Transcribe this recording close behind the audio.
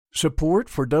Support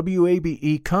for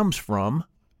WABE comes from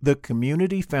the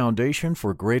Community Foundation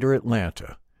for Greater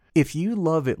Atlanta. If you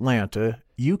love Atlanta,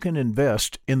 you can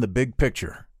invest in the big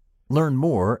picture. Learn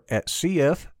more at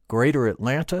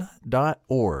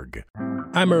cfgreateratlanta.org.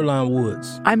 I'm Earlonne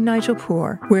Woods. I'm Nigel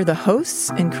Poor. We're the hosts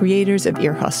and creators of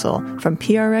Ear Hustle from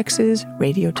PRX's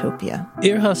Radiotopia.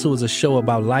 Ear Hustle is a show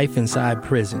about life inside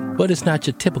prison, but it's not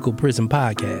your typical prison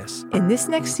podcast. In this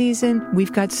next season,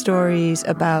 we've got stories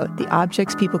about the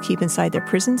objects people keep inside their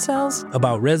prison cells,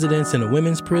 about residents in a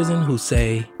women's prison who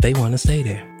say they want to stay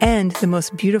there, and the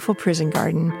most beautiful prison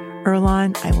garden.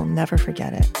 Earlonne, I will never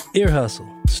forget it. Ear Hustle.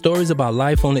 Stories about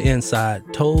life on the inside,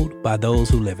 told by those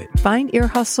who live it. Find Ear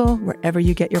Hustle wherever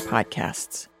you get your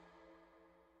podcasts.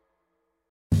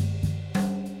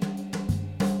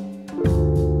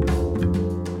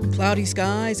 Cloudy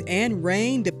skies and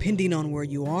rain, depending on where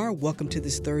you are. Welcome to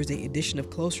this Thursday edition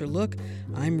of Closer Look.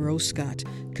 I'm Rose Scott.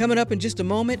 Coming up in just a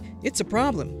moment, it's a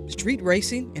problem. Street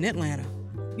racing in Atlanta.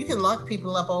 You can lock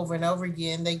people up over and over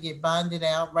again. They get bonded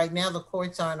out. Right now, the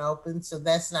courts aren't open, so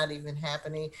that's not even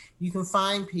happening. You can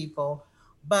find people.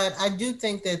 But I do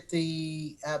think that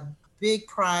the big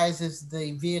prize is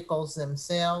the vehicles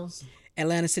themselves.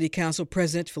 Atlanta City Council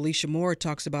President Felicia Moore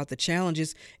talks about the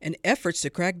challenges and efforts to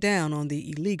crack down on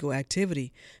the illegal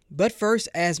activity. But first,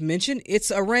 as mentioned, it's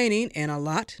raining and a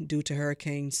lot due to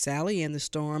Hurricane Sally and the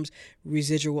storm's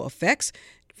residual effects.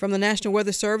 From the National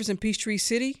Weather Service in Peachtree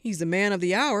City, he's the man of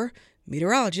the hour,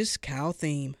 meteorologist Kyle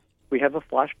Thiem. We have a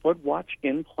flash flood watch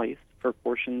in place for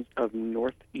portions of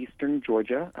northeastern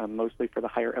Georgia, mostly for the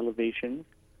higher elevations,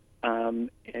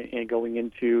 and going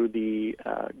into the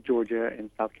Georgia and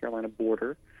South Carolina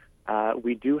border.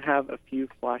 We do have a few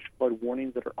flash flood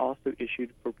warnings that are also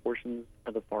issued for portions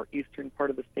of the far eastern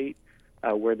part of the state,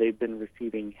 where they've been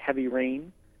receiving heavy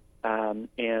rain.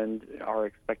 And are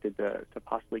expected to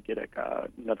possibly get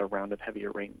another round of heavier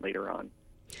rain later on.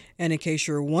 And in case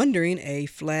you're wondering, a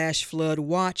flash flood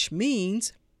watch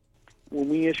means? When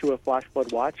we issue a flash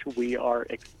flood watch, we are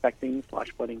expecting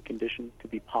flash flooding conditions to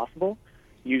be possible.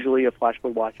 Usually a flash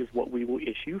flood watch is what we will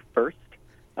issue first.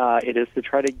 It is to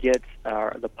try to get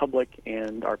the public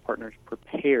and our partners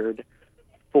prepared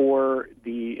for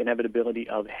the inevitability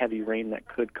of heavy rain that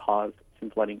could cause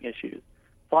some flooding issues.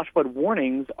 Flash flood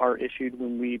warnings are issued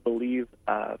when we believe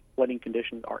flooding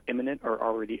conditions are imminent or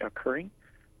already occurring.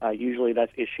 Usually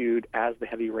that's issued as the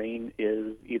heavy rain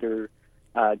is either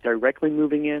directly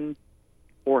moving in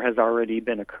or has already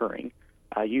been occurring.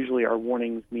 Usually our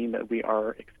warnings mean that we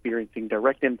are experiencing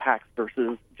direct impacts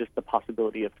versus just the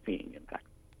possibility of seeing impacts.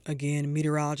 Again,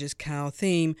 meteorologist Kyle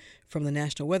Thiem from the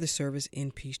National Weather Service in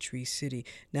Peachtree City.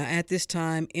 Now, at this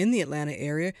time in the Atlanta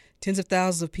area, tens of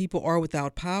thousands of people are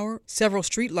without power. Several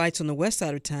street lights on the west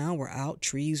side of town were out,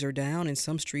 trees are down, and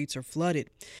some streets are flooded.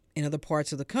 In other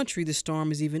parts of the country, the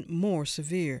storm is even more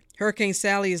severe. Hurricane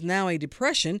Sally is now a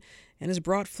depression and has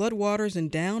brought floodwaters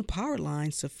and downed power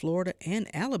lines to Florida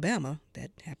and Alabama. That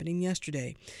happening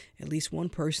yesterday. At least one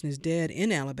person is dead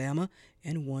in Alabama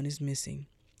and one is missing.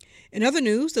 In other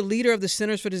news, the leader of the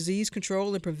Centers for Disease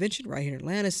Control and Prevention right here in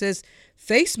Atlanta says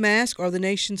face masks are the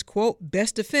nation's, quote,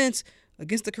 best defense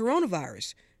against the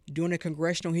coronavirus. During a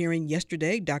congressional hearing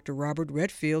yesterday, Dr. Robert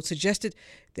Redfield suggested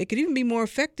they could even be more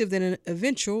effective than an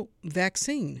eventual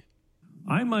vaccine.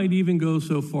 I might even go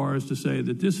so far as to say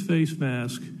that this face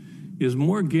mask is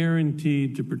more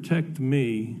guaranteed to protect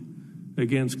me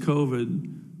against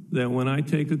COVID than when I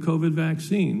take a COVID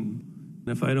vaccine.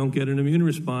 If I don't get an immune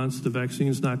response, the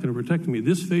vaccine's not going to protect me.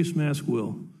 This face mask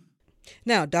will.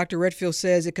 Now, Dr. Redfield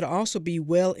says it could also be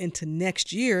well into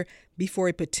next year before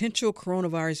a potential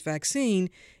coronavirus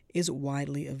vaccine is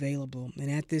widely available.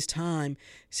 And at this time,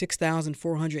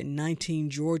 6,419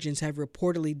 Georgians have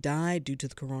reportedly died due to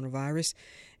the coronavirus.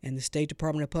 And the State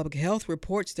Department of Public Health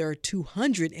reports there are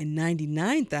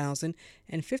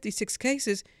 299,056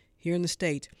 cases here in the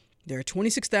state. There are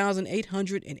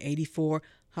 26,884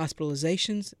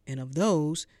 hospitalizations, and of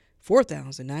those,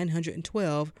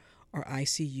 4,912 are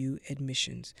ICU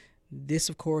admissions. This,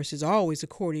 of course, is always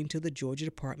according to the Georgia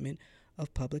Department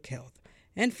of Public Health.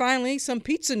 And finally, some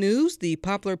pizza news. The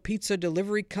popular pizza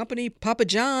delivery company Papa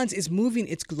John's is moving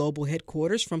its global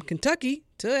headquarters from Kentucky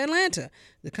to Atlanta.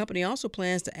 The company also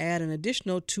plans to add an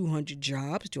additional 200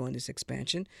 jobs during this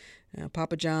expansion.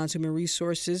 Papa John's Human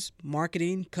Resources,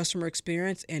 Marketing, Customer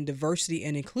Experience, and Diversity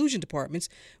and Inclusion departments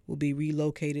will be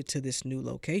relocated to this new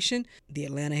location. The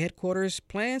Atlanta headquarters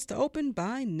plans to open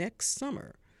by next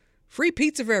summer. Free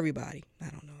pizza for everybody. I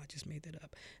don't know, I just made that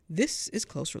up. This is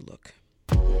Closer Look.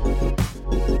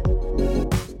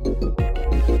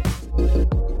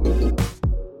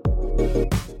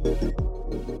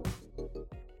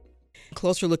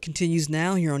 Closer Look continues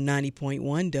now here on 90.1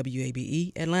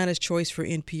 WABE, Atlanta's Choice for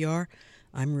NPR.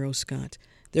 I'm Rose Scott.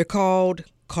 They're called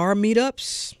car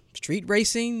meetups, street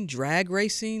racing, drag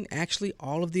racing, actually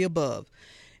all of the above.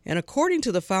 And according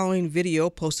to the following video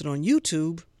posted on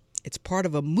YouTube, it's part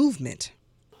of a movement.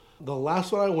 The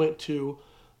last one I went to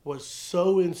was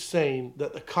so insane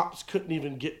that the cops couldn't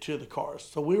even get to the cars.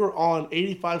 So we were on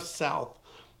 85 South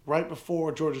right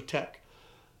before Georgia Tech.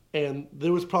 And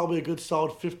there was probably a good solid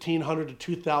 1,500 to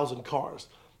 2,000 cars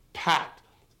packed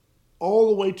all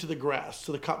the way to the grass,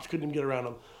 so the cops couldn't even get around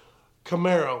them.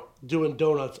 Camaro doing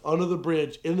donuts under the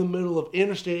bridge in the middle of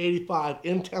Interstate 85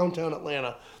 in downtown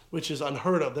Atlanta, which is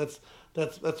unheard of.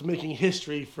 That's making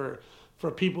history for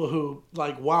people who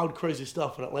like wild, crazy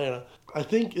stuff in Atlanta. I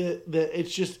think that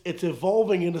it's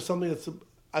evolving into something that's,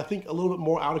 I think, a little bit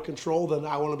more out of control than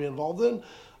I want to be involved in.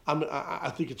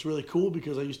 I think it's really cool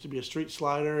because I used to be a street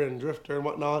slider and drifter and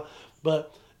whatnot,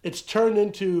 but it's turned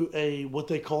into what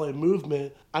they call a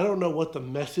movement. I don't know what the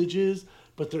message is,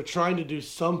 but they're trying to do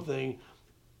something,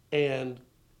 and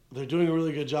they're doing a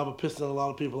really good job of pissing a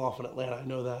lot of people off in Atlanta. I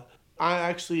know that. I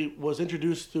actually was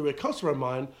introduced through a customer of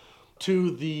mine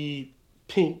to the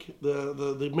Pink,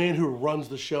 the man who runs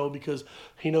the show, because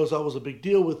he knows I was a big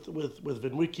deal with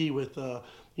VinWiki, with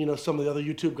some of the other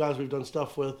YouTube guys we've done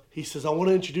stuff with. He says, I want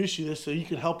to introduce you this so you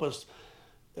can help us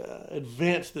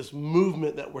advance this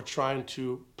movement that we're trying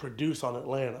to produce on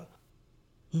Atlanta.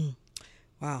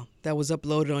 Wow, that was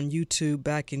uploaded on YouTube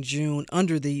back in June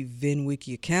under the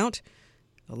VinWiki account.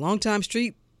 A longtime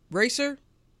street racer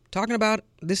talking about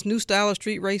this new style of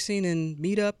street racing and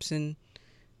meetups and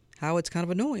how it's kind of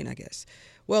annoying, I guess.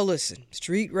 Well, listen,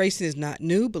 street racing is not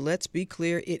new, but let's be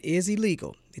clear, it is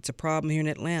illegal. It's a problem here in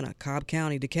Atlanta, Cobb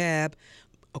County, DeKalb.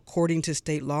 According to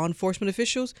state law enforcement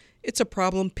officials, it's a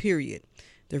problem, period.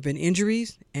 There have been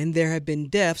injuries and there have been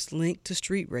deaths linked to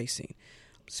street racing.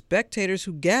 Spectators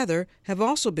who gather have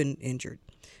also been injured.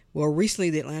 Well, recently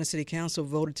the Atlanta City Council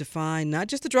voted to fine not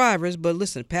just the drivers, but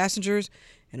passengers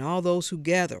and all those who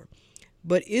gather.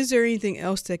 But is there anything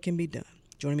else that can be done?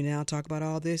 Joining me now to talk about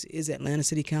all this is Atlanta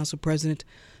City Council President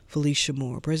Felicia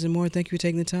Moore. President Moore, thank you for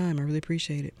taking the time. I really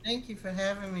appreciate it. Thank you for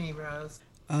having me, Rose.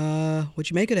 What'd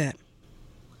you make of that?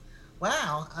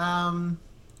 Wow.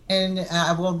 And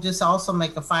I will just also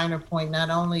make a finer point. Not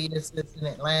only is this in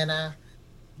Atlanta,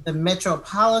 the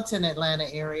metropolitan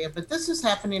Atlanta area, but this is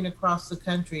happening across the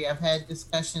country. I've had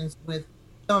discussions with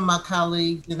some of my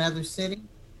colleagues in other cities,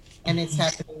 and it's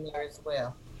happening there as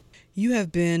well. You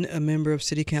have been a member of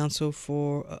City Council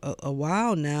for a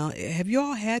while now. Have you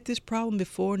all had this problem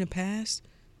before in the past?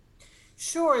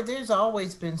 Sure, there's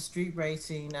always been street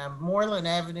racing. Moreland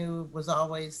Avenue was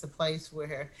always the place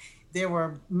where there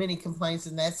were many complaints,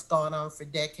 and that's gone on for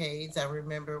decades. I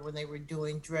remember when they were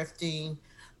doing drifting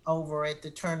over at the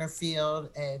Turner Field,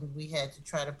 and we had to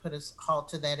try to put a halt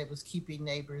to that. It was keeping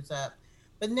neighbors up,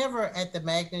 but never at the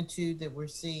magnitude that we're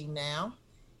seeing now.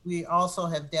 We also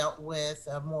have dealt with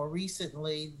more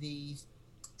recently the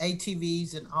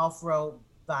ATVs and off-road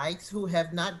bikes, who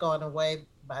have not gone away,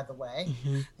 by the way.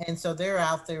 Mm-hmm. And so they're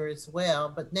out there as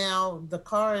well. But now the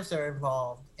cars are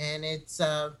involved, and it's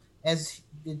as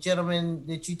the gentleman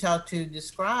that you talked to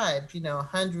described,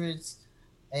 hundreds,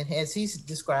 and as he's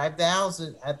described,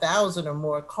 1,000 or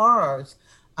more cars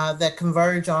that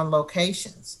converge on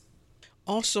locations.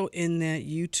 Also in that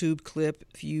YouTube clip,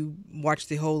 if you watch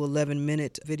the whole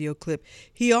 11-minute video clip,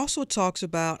 he also talks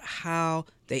about how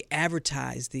they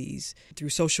advertise these through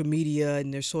social media,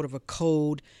 and there's sort of a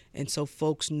code, and so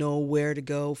folks know where to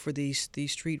go for these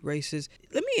street races.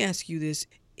 Let me ask you this.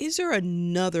 Is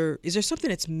there something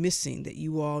that's missing that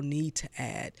you all need to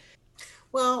add?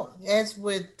 Well, as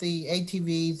with the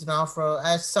ATVs and off-road,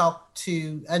 I sought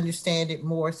to understand it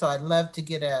more, so I'd love to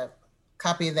get a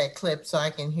copy of that clip so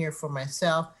I can hear for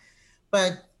myself.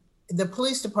 But the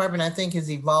police department, I think,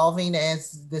 is evolving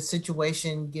as the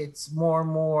situation gets more and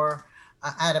more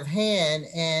out of hand,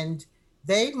 and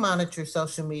they monitor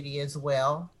social media as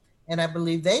well. And I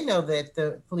believe they know that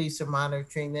the police are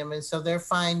monitoring them. And so they're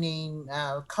finding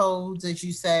codes, as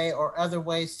you say, or other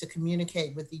ways to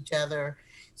communicate with each other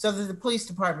so that the police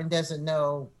department doesn't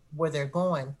know where they're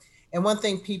going. And one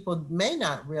thing people may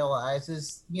not realize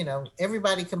is,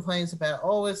 everybody complains about,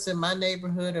 it's in my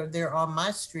neighborhood or they're on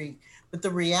my street. But the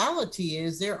reality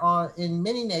is they're in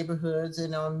many neighborhoods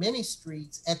and on many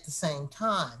streets at the same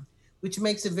time, which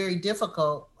makes it very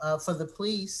difficult for the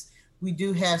police. We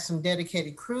do have some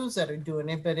dedicated crews that are doing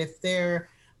it, but if they're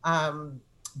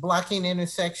blocking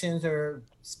intersections or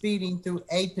speeding through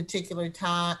a particular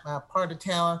part of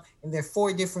town, and there are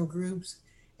 4 different groups,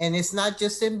 And it's not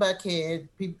just in Buckhead,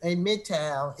 in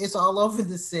Midtown, it's all over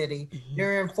the city. Mm-hmm.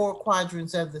 They're in 4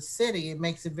 quadrants of the city. It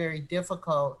makes it very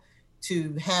difficult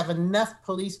to have enough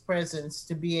police presence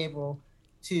to be able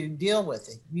to deal with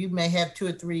it. You may have 2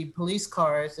 or 3 police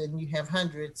cars and you have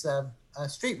hundreds of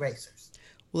street racers.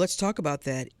 Well, let's talk about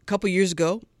that. A couple years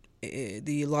ago,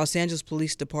 the Los Angeles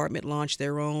Police Department launched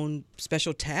their own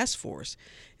special task force.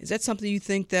 Is that something you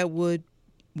think that would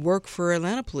work for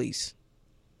Atlanta police?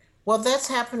 Well, that's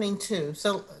happening too.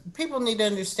 So people need to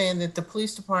understand that the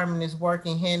police department is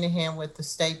working hand in hand with the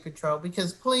state patrol,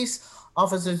 because police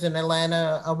officers in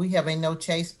Atlanta, we have a no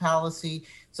chase policy.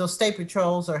 So state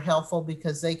patrols are helpful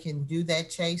because they can do that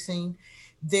chasing.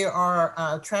 There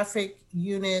are traffic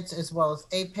units as well as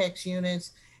Apex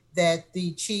units that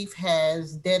the chief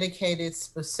has dedicated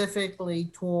specifically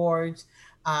towards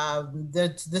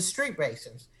the street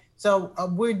racers. So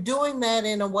we're doing that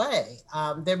in a way.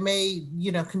 There may,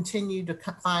 continue to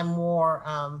find more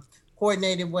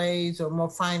coordinated ways or more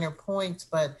finer points,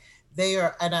 but they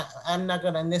are, and I'm not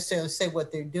going to necessarily say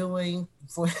what they're doing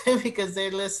because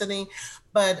they're listening,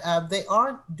 but they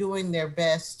are doing their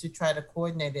best to try to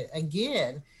coordinate it.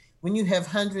 Again, when you have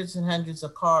hundreds and hundreds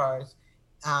of cars,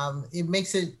 it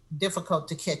makes it difficult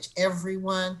to catch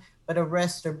everyone, but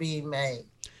arrests are being made.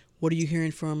 What are you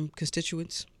hearing from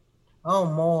constituents? Oh,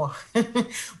 more,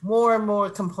 more and more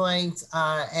complaints.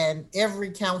 And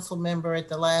every council member at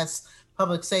the last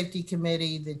Public Safety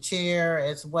Committee, the chair,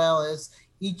 as well as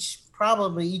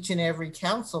probably each and every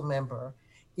council member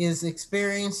is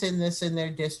experiencing this in their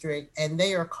district, and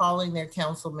they are calling their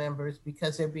council members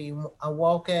because they're being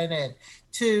awoken at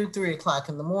 2, 3 o'clock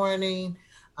in the morning.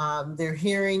 They're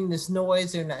hearing this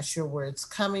noise. They're not sure where it's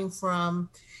coming from.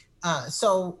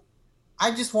 So I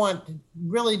just want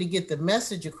really to get the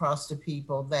message across to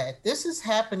people that this is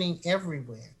happening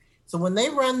everywhere. So when they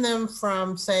run them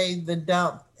from, say, the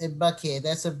dump at Buckhead,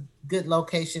 that's a good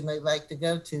location they like to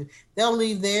go to, they'll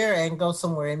leave there and go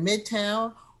somewhere in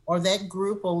Midtown, or that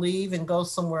group will leave and go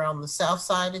somewhere on the south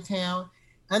side of town.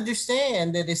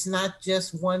 Understand that it's not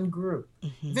just one group.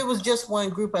 Mm-hmm. If it was just one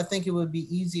group, I think it would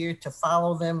be easier to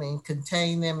follow them and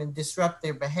contain them and disrupt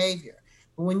their behavior.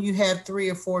 But when you have 3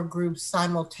 or 4 groups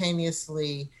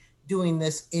simultaneously doing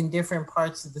this in different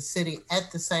parts of the city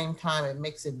at the same time, it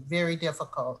makes it very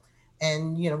difficult.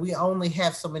 And, we only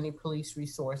have so many police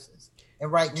resources.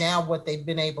 And right now, what they've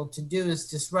been able to do is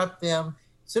disrupt them.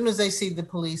 As soon as they see the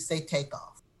police, they take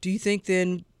off. Do you think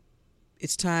then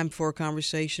it's time for a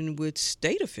conversation with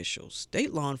state officials,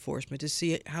 state law enforcement, to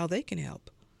see how they can help?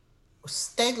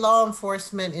 State law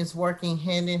enforcement is working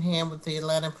hand in hand with the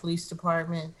Atlanta Police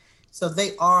Department. So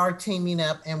they are teaming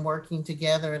up and working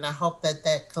together, and I hope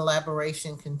that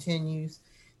collaboration continues.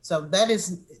 So that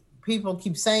is, people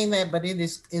keep saying that, but it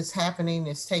is happening.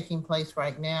 It's taking place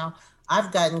right now.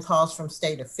 I've gotten calls from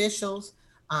state officials.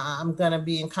 I'm going to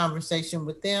be in conversation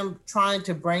with them, trying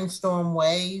to brainstorm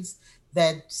ways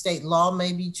that state law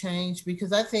may be changed,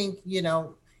 because I think, you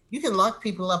can lock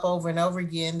people up over and over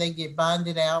again. They get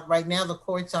bonded out. Right now, the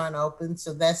courts aren't open,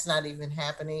 so that's not even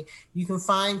happening. You can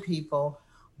find people.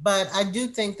 But I do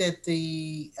think that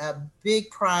the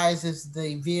big prize is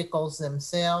the vehicles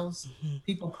themselves. Mm-hmm.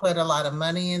 People put a lot of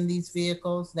money in these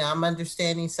vehicles. Now, I'm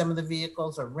understanding some of the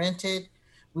vehicles are rented.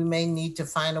 We may need to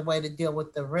find a way to deal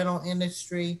with the rental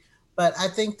industry. But I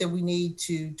think that we need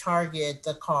to target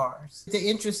the cars. The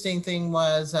interesting thing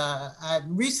was I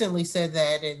recently said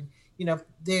that, and,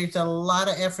 there's a lot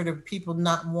of effort of people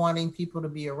not wanting people to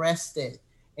be arrested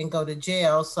and go to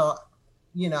jail. So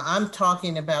I'm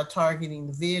talking about targeting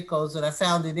the vehicles, and I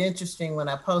found it interesting when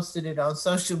I posted it on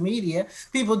social media.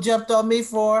 People jumped on me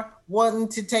for wanting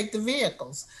to take the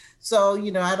vehicles. So,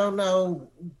 I don't know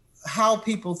how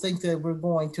people think that we're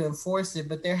going to enforce it,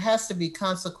 but there has to be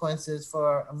consequences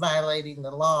for violating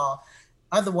the law.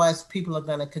 Otherwise, people are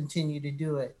going to continue to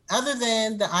do it. Other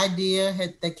than the idea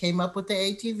that came up with the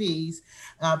ATVs,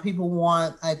 people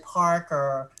want a park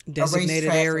or designated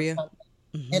a area.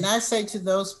 Mm-hmm. And I say to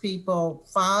those people,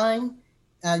 fine,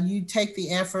 you take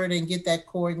the effort and get that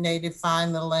coordinated,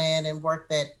 find the land and work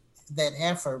that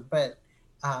effort. But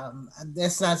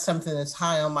that's not something that's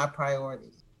high on my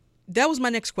priority. That was my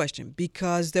next question,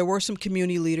 because there were some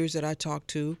community leaders that I talked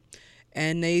to,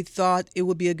 and they thought it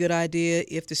would be a good idea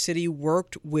if the city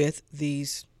worked with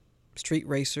these street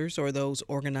racers or those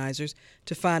organizers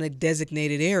to find a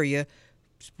designated area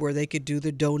where they could do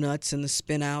the donuts and the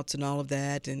spin outs and all of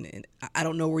that. And I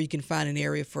don't know where you can find an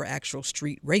area for actual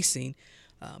street racing,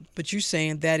 but you're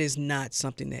saying that is not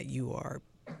something that you are.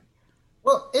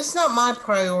 Well, it's not my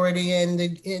priority.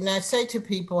 And I say to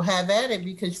people, have at it,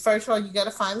 because first of all, you got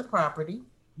to find the property,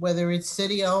 whether it's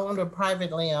city owned or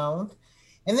privately owned.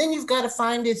 And then you've got to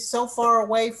find it so far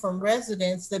away from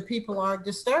residents that people aren't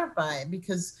disturbed by it,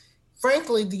 because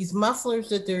frankly, these mufflers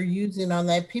that they're using on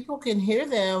that, people can hear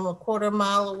them a quarter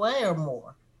mile away or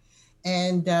more.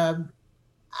 And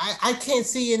I can't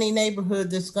see any neighborhood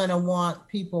that's going to want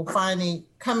people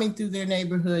coming through their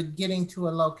neighborhood, getting to a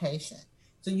location.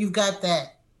 So you've got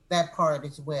that part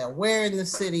as well. Where in the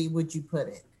city would you put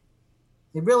it?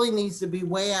 It really needs to be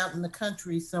way out in the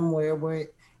country somewhere where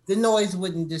the noise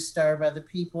wouldn't disturb other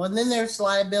people. And then there's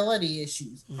liability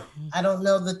issues. Mm-hmm. I don't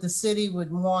know that the city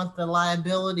would want the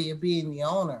liability of being the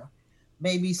owner.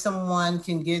 Maybe someone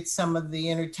can get some of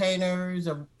the entertainers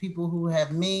or people who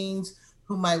have means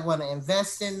who might want to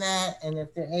invest in that. And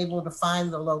if they're able to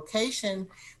find the location,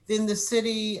 then the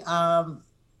city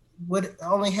would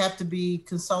only have to be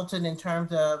consulted in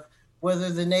terms of whether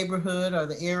the neighborhood or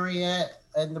the area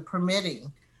and the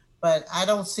permitting. But I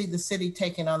don't see the city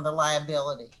taking on the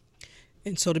liability.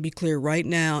 And so to be clear, right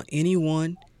now,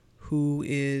 anyone who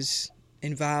is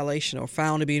in violation or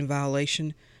found to be in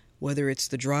violation, whether it's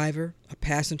the driver, a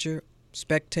passenger,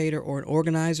 spectator, or an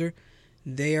organizer,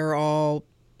 they are all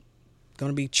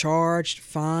going to be charged,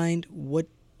 fined.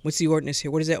 What's the ordinance here?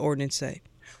 What does that ordinance say?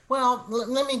 Well,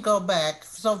 let me go back.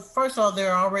 So first of all,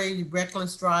 there are already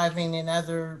reckless driving and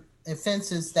other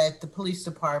offenses that the police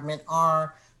department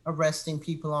are arresting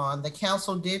people on. The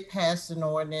council did pass an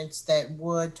ordinance that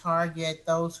would target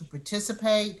those who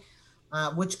participate,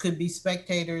 which could be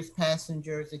spectators,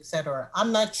 passengers, etc.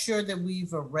 I'm not sure that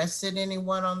we've arrested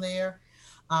anyone on there.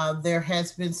 There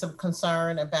has been some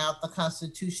concern about the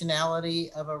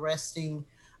constitutionality of arresting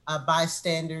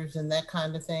bystanders and that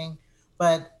kind of thing.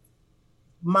 But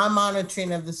my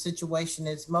monitoring of the situation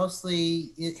is mostly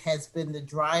it has been the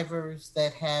drivers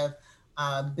that have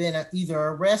been either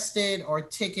arrested or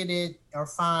ticketed or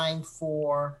fined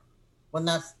for, well,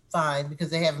 not fined because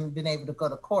they haven't been able to go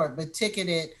to court, but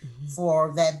ticketed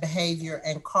for that behavior,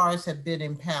 and cars have been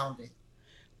impounded.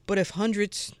 But if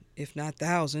hundreds, if not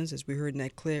thousands, as we heard in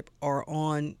that clip, are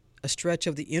on a stretch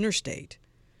of the interstate,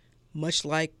 much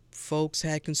like folks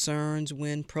had concerns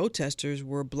when protesters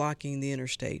were blocking the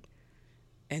interstate,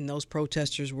 and those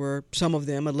protesters were, some of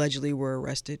them allegedly were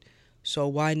arrested, so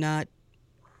why not?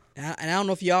 And I don't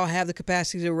know if y'all have the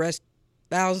capacity to arrest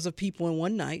thousands of people in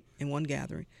one night, in one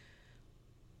gathering,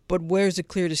 but where's the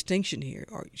clear distinction here?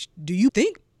 Or do you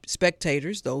think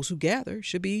spectators, those who gather,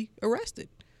 should be arrested?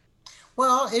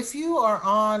 Well, if you are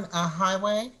on a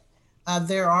highway,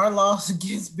 there are laws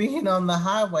against being on the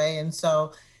highway. And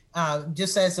so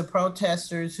just as the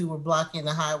protesters who were blocking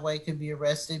the highway could be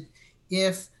arrested,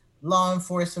 if law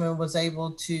enforcement was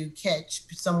able to catch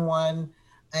someone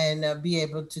and be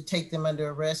able to take them under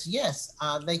arrest, yes,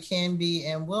 they can be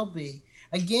and will be.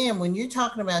 Again, when you're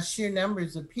talking about sheer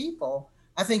numbers of people,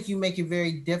 I think you make it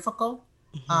very difficult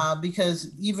because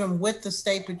even with the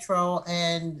State Patrol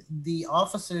and the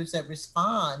officers that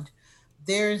respond,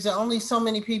 there's only so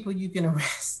many people you can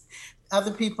arrest.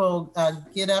 Other people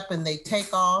get up and they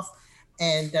take off,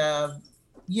 and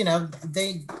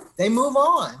they move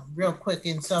on real quick,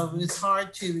 and so it's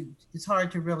hard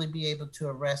to really be able to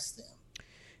arrest them.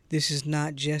 This is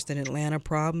not just an Atlanta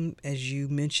problem, as you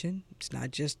mentioned. It's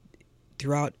not just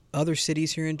throughout other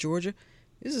cities here in Georgia.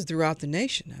 This is throughout the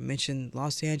nation. I mentioned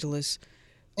Los Angeles.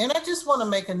 And I just want to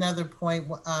make another point.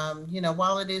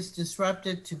 While it is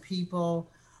disruptive to people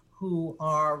who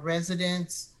are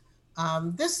residents,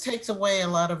 this takes away a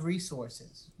lot of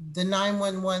resources. The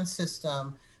 911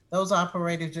 system, those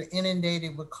operators are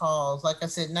inundated with calls. Like I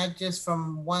said, not just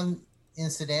from one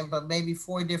incident, but maybe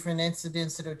 4 different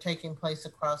incidents that are taking place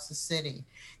across the city.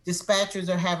 Dispatchers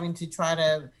are having to try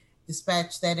to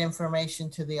dispatch that information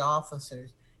to the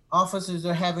officers. Officers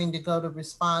are having to go to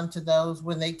respond to those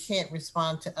when they can't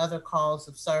respond to other calls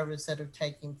of service that are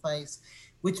taking place,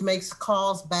 which makes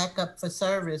calls back up for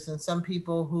service. And some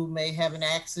people who may have an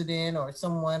accident or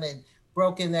someone had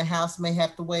broke in their house may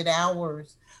have to wait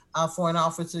hours for an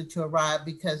officer to arrive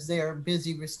because they're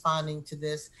busy responding to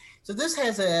this. So this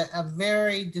has a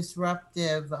very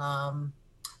disruptive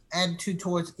attitude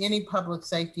towards any public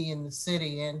safety in the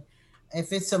city. And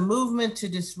if it's a movement to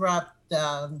disrupt,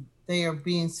 they are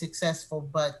being successful,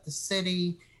 but the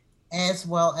city, as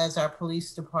well as our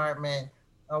police department,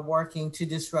 are working to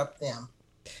disrupt them.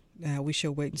 Now, we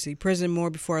shall wait and see. President Moore,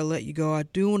 before I let you go, I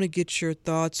do want to get your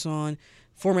thoughts on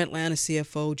former Atlanta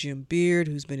CFO Jim Beard,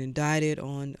 who's been indicted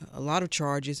on a lot of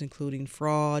charges, including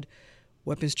fraud,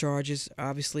 weapons charges.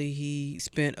 Obviously, he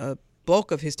spent a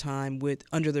bulk of his time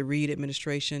under the Reid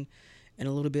administration and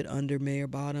a little bit under Mayor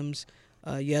Bottoms.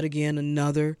 Yet again,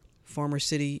 another former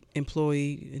city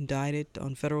employee indicted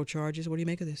on federal charges. What do you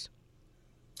make of this?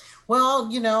 Well,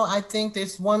 I think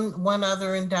there's one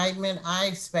other indictment. I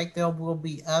expect there will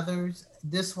be others.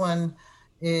 This one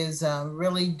is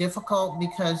really difficult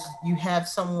because you have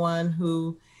someone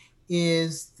who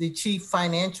is the chief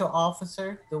financial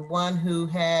officer, the one who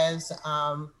has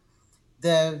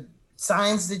the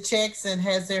signs the checks and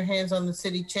has their hands on the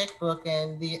city checkbook,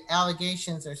 and the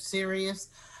allegations are serious.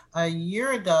 A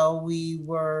year ago, we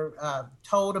were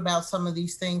told about some of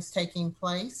these things taking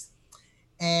place,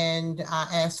 and I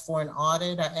asked for an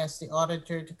audit. I asked the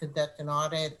auditor to conduct an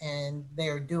audit, and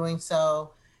they're doing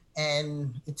so.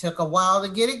 And it took a while to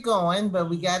get it going, but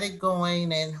we got it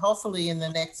going, and hopefully in the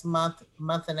next month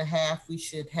and a half, we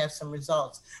should have some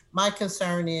results. My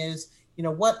concern is,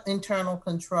 what internal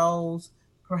controls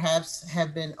perhaps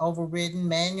have been overridden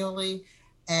manually,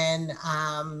 and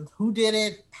who did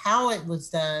it, how it was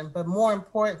done, but more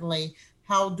importantly,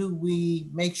 how do we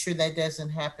make sure that doesn't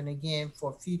happen again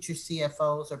for future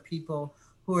CFOs or people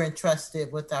who are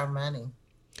entrusted with our money?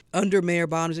 Under Mayor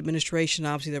Bonner's administration,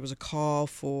 obviously there was a call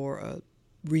for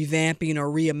revamping or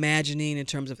reimagining in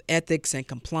terms of ethics and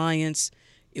compliance.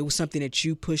 It was something that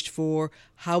you pushed for.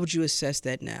 How would you assess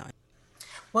that now?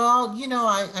 Well,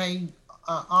 I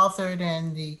authored,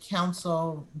 and the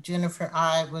council, Jennifer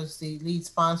I, was the lead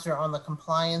sponsor on the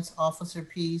compliance officer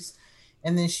piece.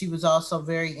 And then she was also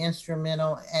very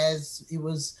instrumental as it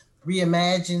was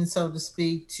reimagined, so to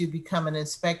speak, to become an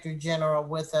inspector general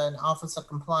with an office of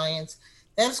compliance.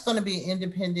 That's going to be an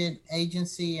independent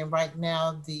agency. And right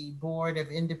now, the board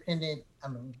of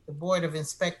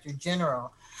inspector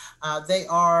general, they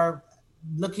are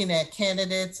looking at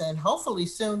candidates, and hopefully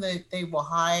soon they will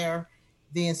hire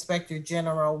the inspector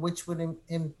general, which would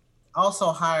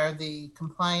also hire the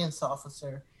compliance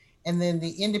officer. And then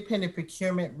the independent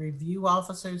procurement review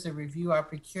officers that review our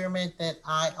procurement that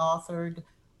I authored,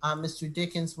 Mr.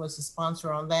 Dickens was the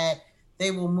sponsor on that.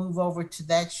 They will move over to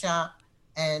that shop,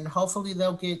 and hopefully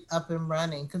they'll get up and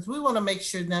running, because we want to make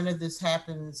sure none of this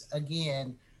happens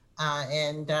again.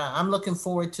 I'm looking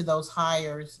forward to those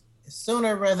hires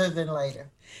sooner rather than later.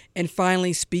 And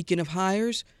finally, speaking of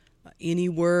hires, any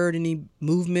word, any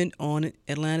movement on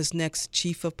Atlanta's next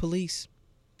chief of police?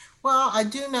 Well, I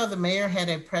do know the mayor had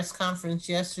a press conference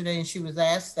yesterday, and she was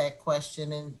asked that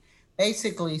question and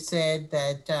basically said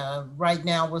that right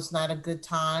now was not a good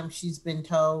time. She's been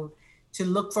told to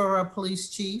look for a police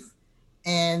chief.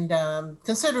 And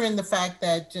considering the fact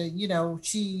that,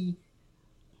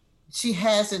 she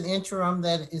has an interim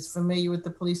that is familiar with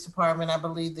the police department, I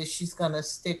believe that she's going to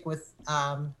stick with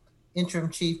interim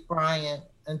Chief Bryant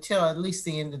until at least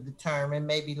the end of the term, and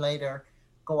maybe later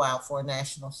go out for a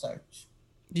national search.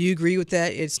 Do you agree with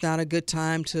that? It's not a good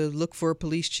time to look for a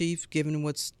police chief given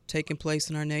what's taking place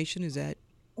in our nation? Is that?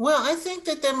 Well, I think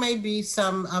that there may be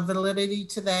some validity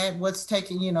to that. What's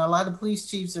taking, a lot of police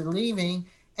chiefs are leaving,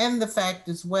 and the fact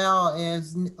as well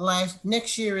as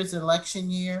next year is election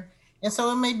year. And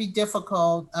so it may be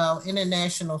difficult in a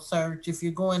national search if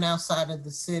you're going outside of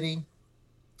the city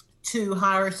to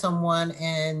hire someone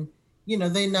and,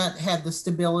 they not have the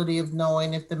stability of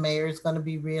knowing if the mayor is going to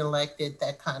be reelected,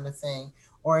 that kind of thing,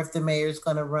 or if the mayor is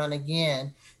going to run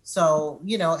again. So,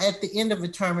 at the end of a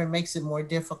term, it makes it more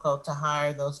difficult to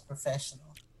hire those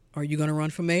professionals. Are you going to run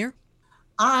for mayor?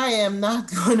 I am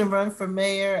not going to run for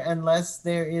mayor unless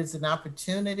there is an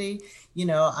opportunity.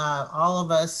 All of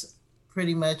us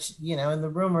pretty much, in the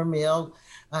rumor mill,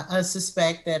 I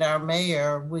suspect that our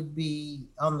mayor would be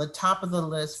on the top of the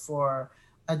list for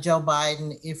Joe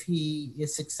Biden if he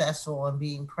is successful in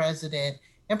being president,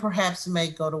 and perhaps may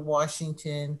go to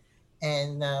Washington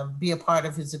and be a part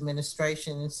of his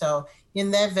administration. And so in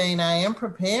that vein, I am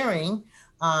preparing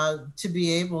to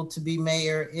be able to be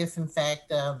mayor if, in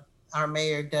fact, our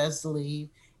mayor does leave.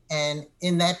 And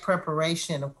in that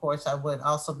preparation, of course, I would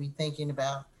also be thinking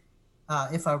about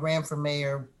if I ran for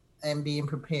mayor and being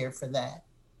prepared for that.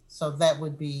 So that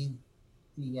would be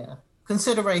the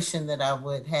consideration that I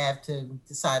would have to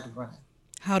decide to run.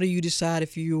 How do you decide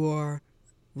if you are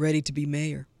ready to be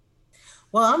mayor?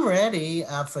 Well, I'm ready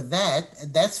for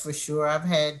that. That's for sure. I've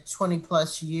had 20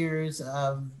 plus years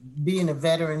of being a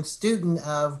veteran student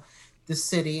of the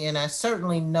city, and I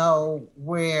certainly know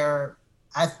where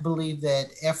I believe that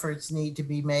efforts need to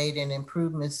be made and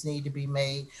improvements need to be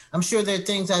made. I'm sure there are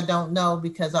things I don't know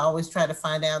because I always try to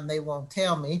find out and they won't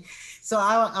tell me. So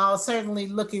I'll certainly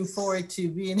looking forward to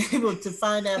being able to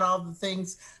find out all the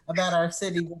things about our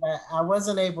city that I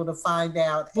wasn't able to find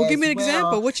out. Well, give me an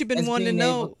example. What you've been wanting to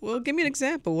know. Well, give me an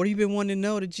example. What have you been wanting to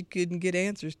know that you couldn't get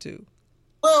answers to?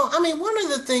 Well, one of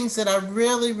the things that I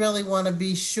really, really want to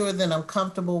be sure that I'm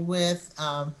comfortable with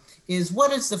is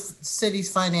what is the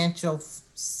city's financial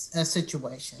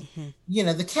situation?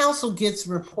 The council gets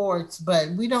reports, but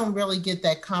we don't really get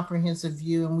that comprehensive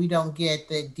view, and we don't get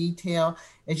the detail.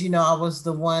 As you know, I was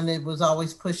the one that was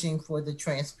always pushing for the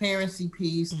transparency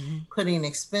piece, putting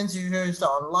expenditures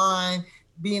online,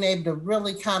 being able to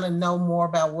really kind of know more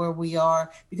about where we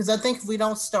are. Because I think if we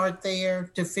don't start there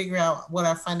to figure out what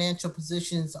our financial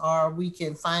positions are, we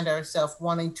can find ourselves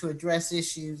wanting to address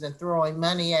issues and throwing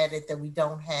money at it that we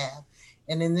don't have.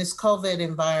 And in this COVID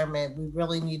environment, we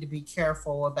really need to be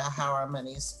careful about how our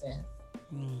money is spent.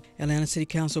 Atlanta City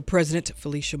Council President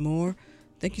Felicia Moore,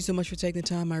 thank you so much for taking the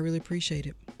time. I really appreciate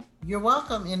it. You're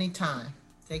welcome anytime.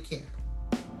 Take care.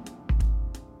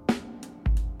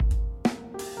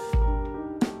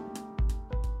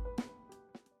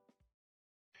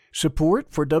 Support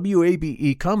for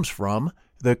WABE comes from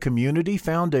the Community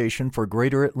Foundation for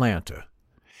Greater Atlanta.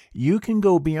 You can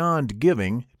go beyond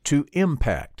giving to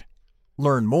impact.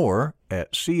 Learn more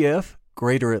at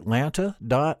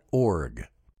cfgreateratlanta.org.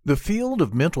 The field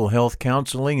of mental health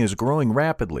counseling is growing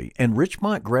rapidly, and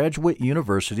Richmont Graduate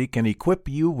University can equip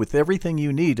you with everything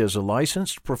you need as a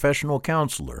licensed professional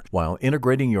counselor while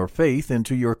integrating your faith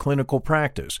into your clinical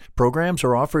practice. Programs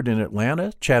are offered in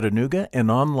Atlanta, Chattanooga,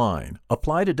 and online.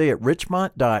 Apply today at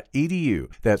richmont.edu.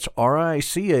 That's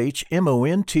richmont.edu.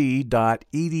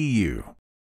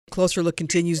 Closer Look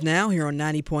continues now here on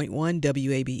 90.1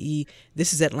 WABE.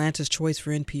 This is Atlanta's Choice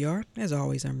for NPR. As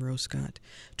always, I'm Rose Scott.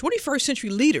 21st Century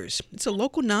Leaders. It's a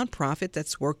local nonprofit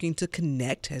that's working to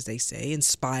connect, as they say,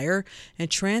 inspire, and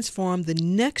transform the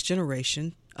next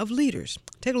generation of leaders.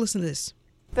 Take a listen to this.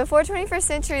 Before 21st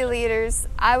Century Leaders,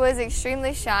 I was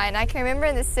extremely shy, and I can remember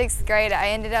in the 6th grade, I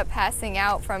ended up passing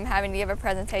out from having to give a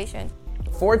presentation.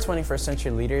 For 21st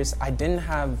Century Leaders, I didn't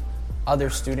have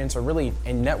other students, or really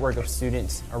a network of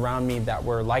students around me that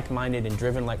were like-minded and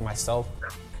driven like myself.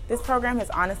 This program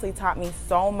has honestly taught me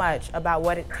so much about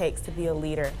what it takes to be a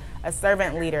leader, a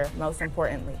servant leader, most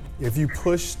importantly. If you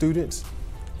push students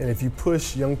and if you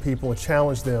push young people and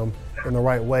challenge them in the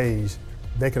right ways,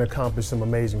 they can accomplish some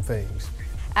amazing things.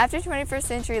 After 21st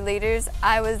Century Leaders,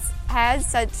 I had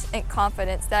such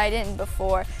confidence that I didn't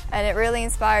before, and it really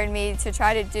inspired me to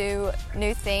try to do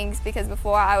new things, because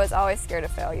before I was always scared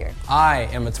of failure. I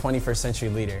am a 21st Century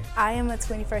Leader. I am a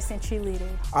 21st Century Leader.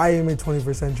 I am a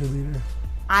 21st Century Leader.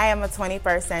 I am a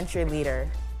 21st Century Leader.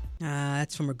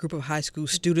 That's from a group of high school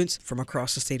students from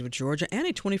across the state of Georgia and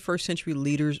a 21st Century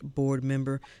Leaders board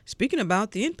member speaking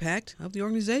about the impact of the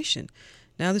organization.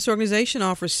 Now, this organization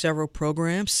offers several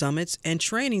programs, summits, and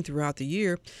training throughout the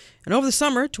year. And over the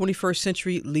summer, 21st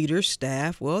Century Leaders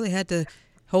staff, they had to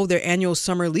hold their annual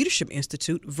Summer Leadership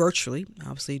Institute virtually,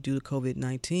 obviously due to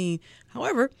COVID-19.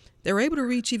 However, they were able to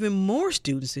reach even more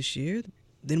students this year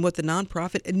than what the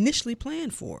nonprofit initially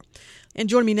planned for. And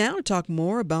joining me now to talk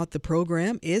more about the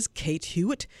program is Kate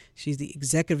Hewitt. She's the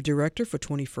Executive Director for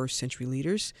 21st Century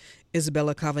Leaders,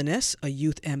 Isabella Cavanes, a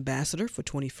Youth Ambassador for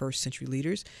 21st Century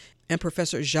Leaders, and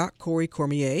Professor Jacques-Corey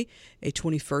Cormier, a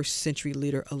 21st Century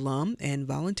Leader alum and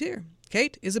volunteer.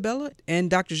 Kate, Isabella, and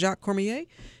Dr. Jacques Cormier,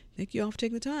 thank you all for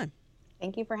taking the time.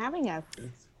 Thank you for having us.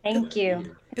 Thank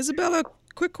you. Isabella,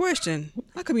 quick question.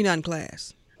 How come you're not in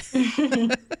class?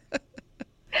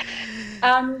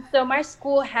 So my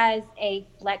school has a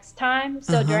flex time.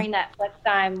 So during that flex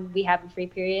time, we have a free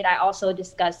period. I also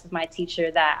discussed with my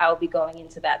teacher that I will be going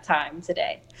into that time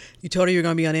today. You told her you're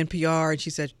going to be on NPR, and she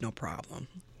said, no problem.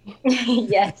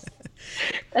 Yes,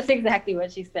 that's exactly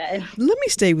what she said. Let me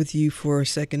stay with you for a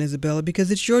second, Isabella, because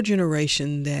it's your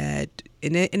generation that,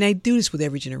 and I do this with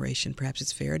every generation. Perhaps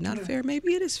it's fair, not fair.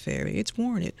 Maybe it is fair. It's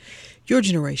warranted. Your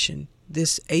generation,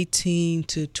 this 18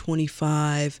 to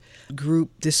 25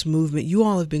 group, this movement, you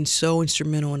all have been so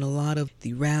instrumental in a lot of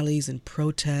the rallies and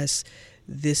protests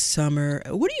this summer.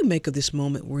 What do you make of this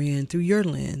moment we're in through your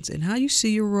lens, and how you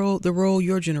see your role, the role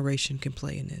your generation can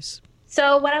play in this?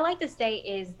 So what I like to say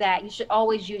is that you should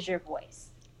always use your voice.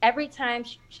 Every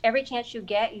chance you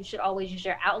get, you should always use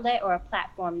your outlet or a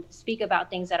platform to speak about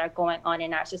things that are going on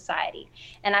in our society.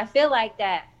 And I feel like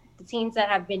that the teens that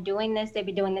have been doing this, they've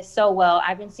been doing this so well.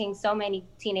 I've been seeing so many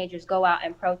teenagers go out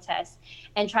and protest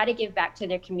and try to give back to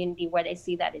their community where they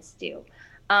see that it's due.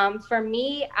 For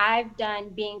me, I've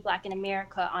done Being Black in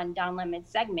America on Don Lemon's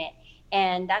segment.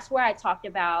 And that's where I talked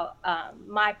about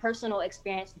my personal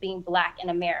experience being Black in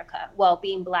America,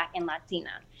 being Black and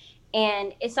Latina.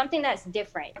 And it's something that's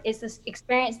different. It's this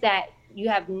experience that you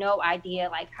have no idea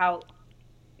like how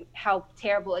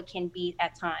terrible it can be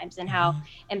at times and how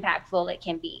impactful it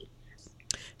can be.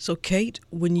 So Kate,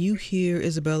 when you hear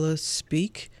Isabella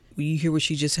speak, when you hear what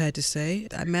she just had to say,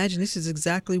 I imagine this is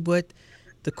exactly what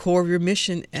the core of your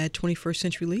mission at 21st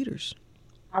Century Leaders.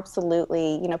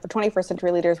 Absolutely. For 21st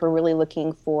Century Leaders, we're really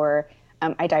looking for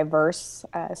a diverse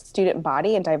student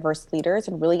body and diverse leaders,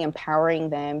 and really empowering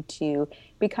them to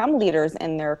become leaders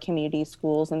in their community,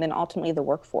 schools, and then ultimately the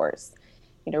workforce.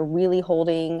 Really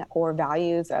holding core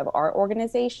values of our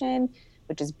organization,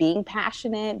 which is being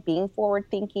passionate, being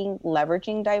forward-thinking,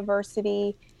 leveraging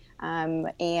diversity,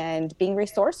 and being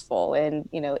resourceful. And,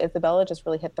 Isabella just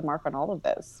really hit the mark on all of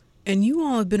those. And you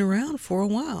all have been around for a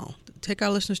while. Take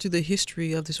our listeners through the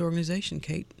history of this organization,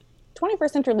 Kate.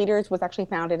 21st Century Leaders was actually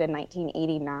founded in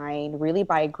 1989, really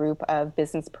by a group of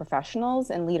business professionals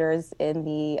and leaders in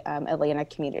the Atlanta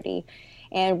community.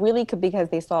 And really because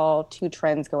they saw two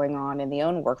trends going on in the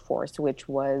own workforce, which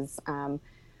was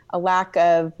a lack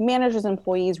of managers and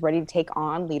employees ready to take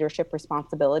on leadership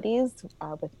responsibilities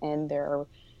within their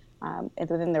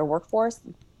workforce.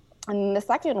 And the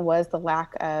second was the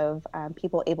lack of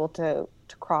people able to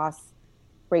cross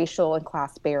racial and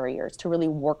class barriers to really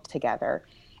work together.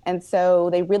 And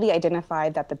so they really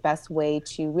identified that the best way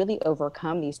to really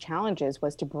overcome these challenges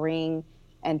was to bring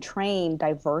and train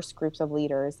diverse groups of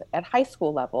leaders at high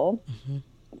school level,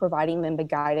 providing them the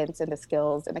guidance and the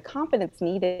skills and the confidence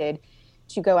needed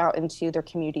to go out into their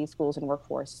community, schools, and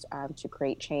workforce to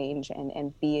create change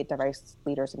and be diverse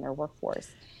leaders in their workforce.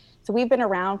 So we've been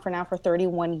around for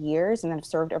 31 years and have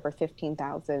served over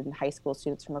 15,000 high school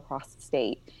students from across the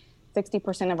state.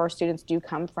 60% of our students do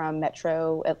come from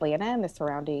Metro Atlanta and the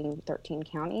surrounding 13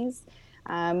 counties.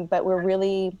 But we're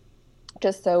really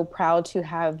just so proud to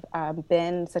have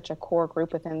been such a core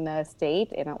group within the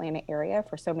state and Atlanta area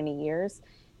for so many years,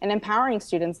 and empowering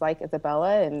students like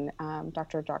Isabella and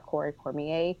Dr. Jacques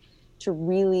Cormier to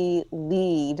really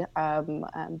lead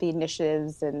the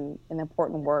initiatives and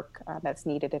important work that's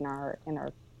needed in our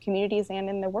communities and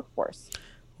in the workforce.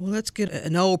 Well, let's get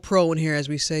an old pro in here, as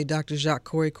we say. Dr. Jacques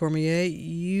Cormier,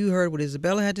 you heard what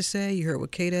Isabella had to say. You heard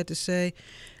what Kate had to say.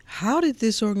 How did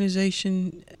this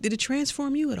organization, did it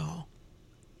transform you at all?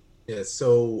 Yeah,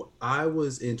 so I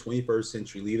was in 21st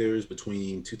Century Leaders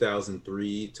between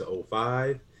 2003 to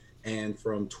 2005. And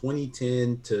from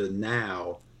 2010 to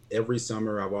now, every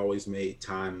summer I've always made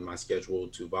time in my schedule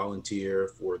to volunteer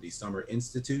for the Summer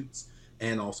Institutes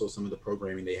and also some of the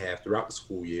programming they have throughout the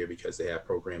school year, because they have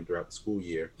programmed throughout the school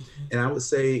year. And I would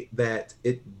say that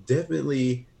it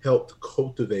definitely helped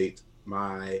cultivate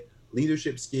my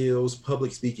leadership skills,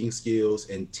 public speaking skills,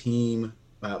 and team,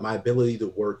 my ability to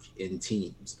work in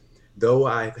teams. Though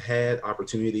I've had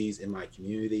opportunities in my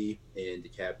community in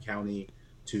DeKalb County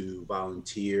to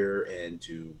volunteer and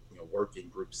to work in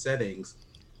group settings,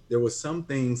 there was some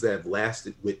things that have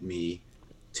lasted with me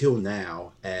till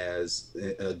now as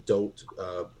an adult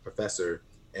professor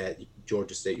at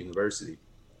Georgia State University.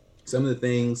 Some of the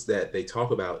things that they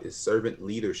talk about is servant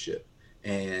leadership,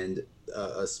 and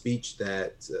a speech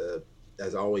that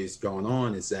has always gone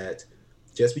on is that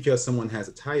just because someone has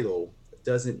a title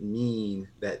doesn't mean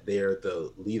that they're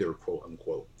the leader, quote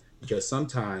unquote, because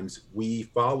sometimes we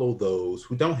follow those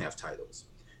who don't have titles,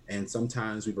 and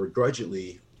sometimes we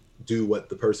begrudgingly do what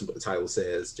the person with the title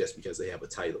says just because they have a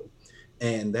title.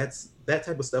 And that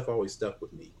type of stuff always stuck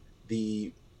with me.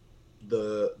 The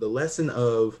lesson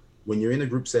of when you're in a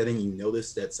group setting, you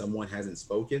notice that someone hasn't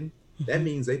spoken, that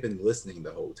means they've been listening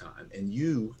the whole time. And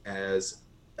you, as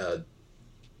an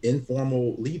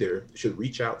informal leader, should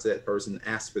reach out to that person and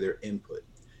ask for their input.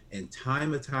 And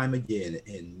time and time again,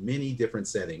 in many different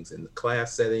settings, in the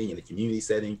class setting, in the community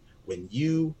setting, when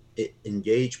you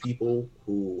engage people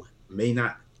who may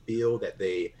not feel that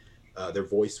their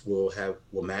voice will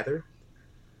matter,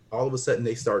 all of a sudden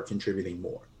they start contributing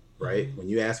more, right? When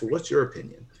you ask, well, what's your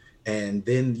opinion? And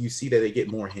then you see that they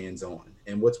get more hands-on.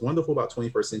 And what's wonderful about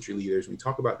 21st Century Leaders, when we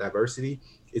talk about diversity,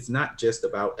 it's not just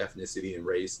about ethnicity and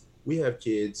race. We have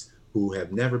kids who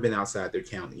have never been outside their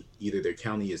county. Either their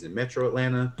county is in Metro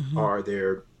Atlanta or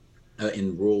they're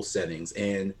in rural settings.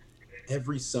 And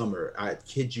every summer, I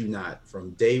kid you not,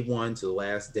 from day one to the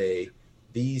last day,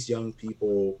 these young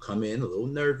people come in a little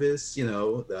nervous,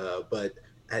 but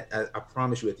I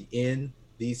promise you, at the end,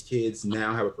 these kids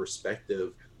now have a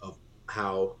perspective of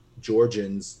how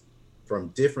Georgians from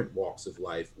different walks of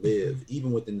life live,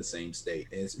 even within the same state.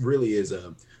 And it really is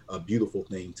a beautiful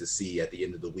thing to see at the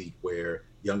end of the week, where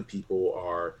young people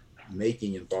are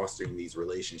making and fostering these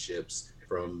relationships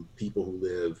from people who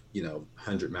live,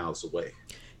 100 miles away.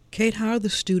 Kate, how are the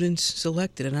students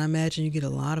selected? And I imagine you get a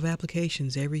lot of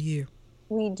applications every year.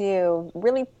 We do.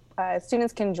 Really,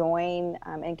 students can join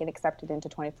and get accepted into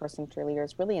 21st Century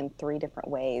Leaders really in 3 different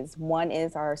ways. One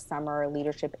is our Summer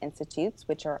Leadership Institutes,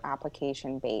 which are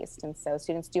application-based. And so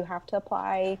students do have to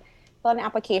apply fill out an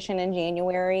application in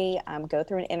January, go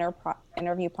through an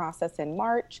interview process in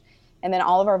March, and then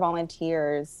all of our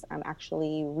volunteers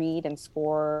actually read and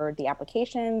score the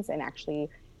applications and actually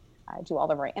do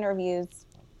all of our interviews.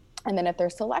 And then if they're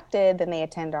selected, then they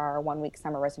attend our 1-week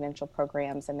summer residential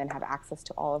programs and then have access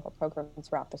to all of our programs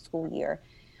throughout the school year.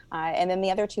 And then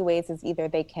the other 2 ways is either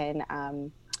they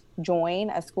can join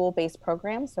a school-based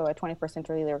program, so a 21st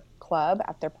Century Leader Club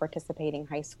at their participating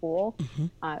high school,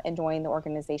 and join the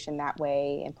organization that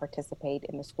way and participate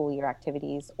in the school year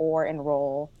activities, or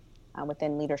enroll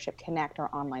within Leadership Connect, our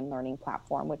online learning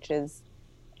platform, which is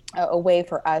a way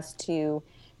for us to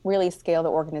really scale the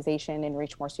organization and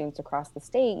reach more students across the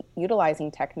state, utilizing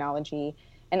technology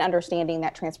and understanding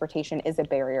that transportation is a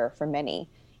barrier for many,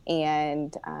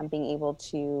 and being able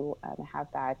to have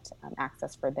that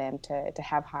access for them to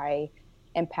have high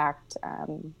impact,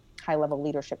 high level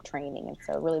leadership training. And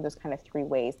so really those kind of 3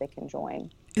 ways they can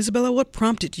join. Isabella, what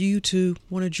prompted you to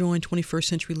want to join 21st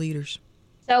Century Leaders?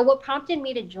 So what prompted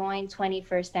me to join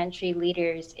 21st Century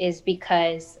Leaders is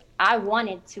because I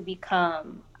wanted to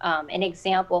become an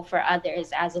example for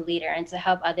others as a leader and to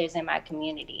help others in my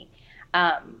community.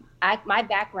 My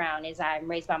background is I'm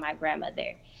raised by my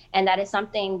grandmother, and that is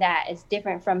something that is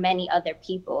different from many other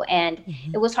people. And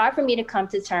it was hard for me to come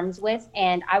to terms with,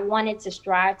 and I wanted to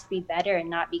strive to be better and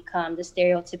not become the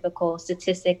stereotypical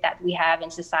statistic that we have in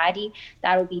society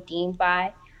that would be deemed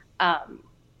by.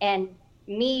 And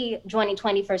me joining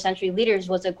 21st Century Leaders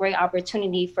was a great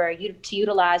opportunity for you to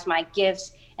utilize my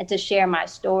gifts and to share my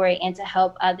story and to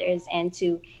help others and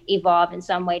to evolve in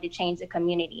some way to change the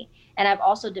community. And I've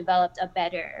also developed a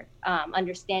better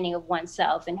understanding of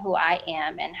oneself and who I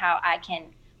am and how I can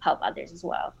help others as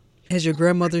well. As your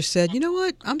grandmother said, you know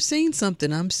what? I'm seeing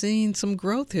something. I'm seeing some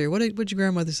growth here. What did your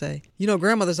grandmother say? You know,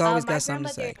 grandmother's always got something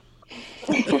to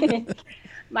say.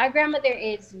 My grandmother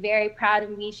is very proud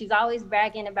of me. She's always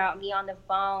bragging about me on the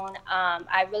phone.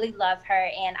 I really love her,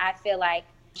 and I feel like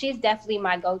she's definitely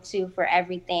my go-to for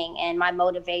everything and my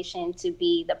motivation to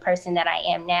be the person that I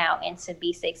am now and to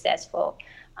be successful.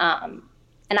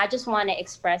 And I just want to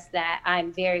express that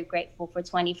I'm very grateful for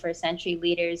 21st Century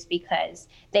Leaders because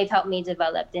they've helped me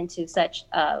develop into such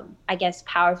a,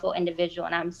 powerful individual.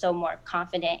 And I'm so more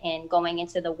confident in going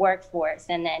into the workforce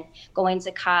and then going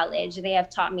to college. They have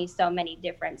taught me so many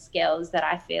different skills that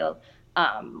I feel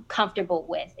comfortable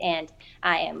with, and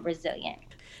I am resilient.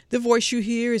 The voice you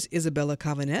hear is Isabella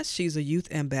Cavaness. She's a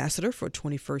youth ambassador for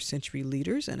 21st Century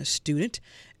Leaders and a student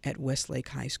at Westlake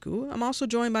High School. I'm also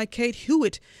joined by Kate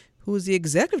Hewitt, who is the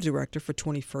executive director for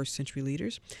 21st Century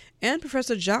Leaders, and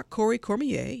Professor Jacques-Corey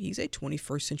Cormier. He's a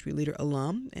 21st Century Leader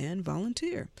alum and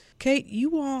volunteer. Kate,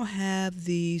 you all have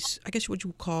these, what you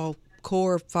would call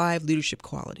core 5 leadership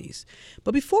qualities.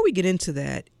 But before we get into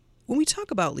that, when we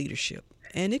talk about leadership,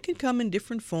 and it can come in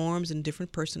different forms and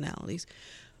different personalities,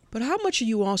 but how much are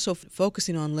you also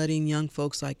focusing on letting young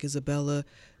folks like Isabella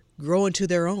grow into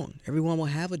their own? Everyone will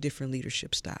have a different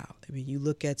leadership style. I mean, you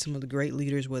look at some of the great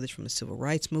leaders, whether it's from the civil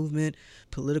rights movement,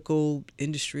 political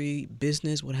industry,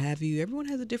 business, what have you. Everyone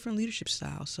has a different leadership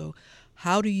style. So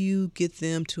how do you get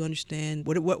them to understand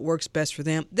what works best for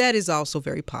them? That is also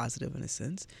very positive in a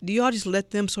sense. Do you all just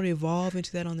let them sort of evolve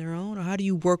into that on their own, or how do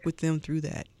you work with them through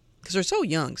that? Because they're so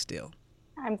young still.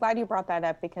 I'm glad you brought that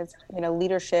up because,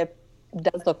 leadership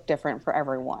does look different for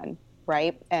everyone,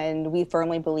 right? And we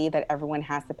firmly believe that everyone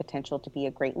has the potential to be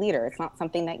a great leader. It's not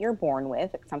something that you're born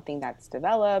with. It's something that's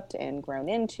developed and grown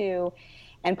into.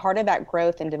 And part of that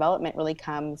growth and development really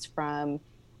comes from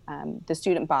the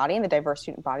student body and the diverse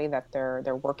student body that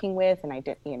they're working with and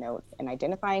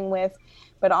identifying with,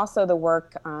 but also the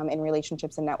work and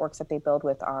relationships and networks that they build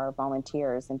with our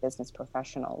volunteers and business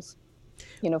professionals.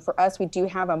 For us, we do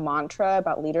have a mantra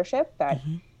about leadership that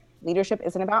leadership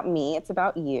isn't about me, it's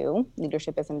about you.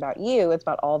 Leadership isn't about you, it's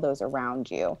about all those around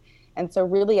you. And so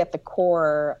really at the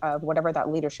core of whatever that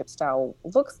leadership style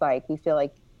looks like, we feel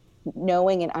like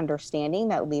knowing and understanding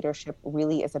that leadership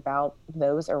really is about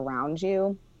those around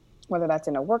you, whether that's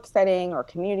in a work setting or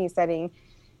community setting.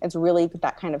 It's really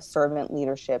that kind of servant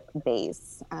leadership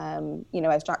base.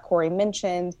 As Jacques-Corey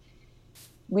mentioned,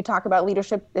 we talk about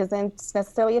leadership isn't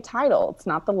necessarily a title. It's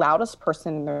not the loudest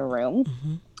person in the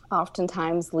room.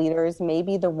 Oftentimes leaders may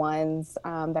be the ones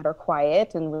that are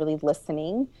quiet and really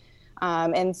listening.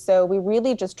 And so we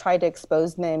really just try to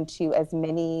expose them to as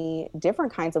many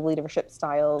different kinds of leadership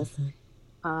styles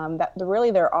that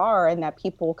really there are and that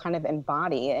people kind of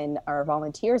embody and our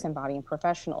volunteers embody and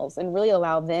professionals, and really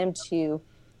allow them to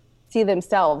see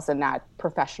themselves in that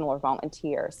professional or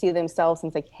volunteer, see themselves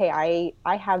and say, hey,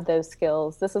 I have those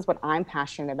skills. This is what I'm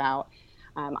passionate about.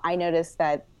 I noticed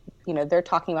that they're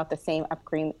talking about the same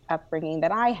upbringing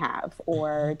that I have,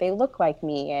 or they look like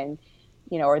me, and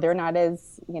or they're not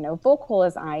as vocal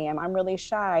as I am. I'm really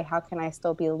shy. How can I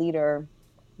still be a leader,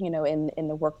 in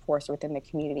the workforce or within the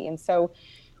community? And so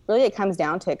really it comes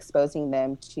down to exposing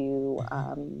them to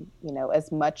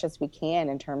as much as we can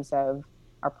in terms of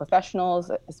our professionals,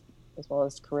 as well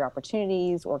as career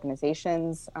opportunities,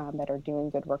 organizations that are doing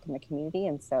good work in the community.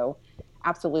 And so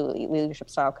absolutely, leadership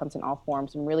style comes in all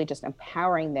forms, and really just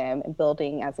empowering them and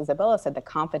building, as Isabella said, the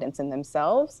confidence in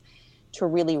themselves to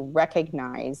really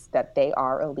recognize that they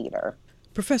are a leader.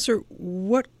 Professor,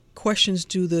 what questions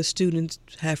do the students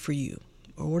have for you?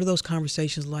 Or what are those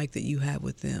conversations like that you have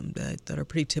with them that are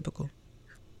pretty typical?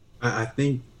 I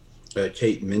think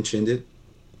Kate mentioned it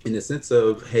in the sense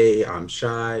of, hey, I'm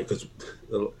shy, because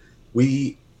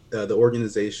the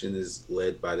organization is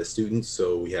led by the students.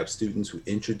 So we have students who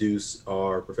introduce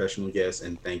our professional guests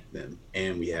and thank them.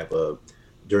 And we have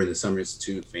during the Summer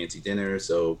Institute fancy dinner.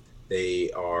 So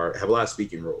they have a lot of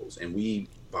speaking roles, and we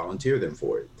volunteer them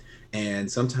for it.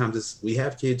 And sometimes we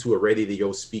have kids who are ready to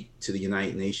go speak to the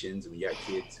United Nations, and we got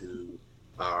kids who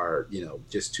are,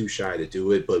 just too shy to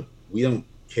do it. But we don't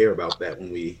care about that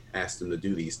when we ask them to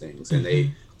do these things. And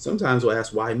they sometimes will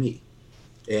ask, why me?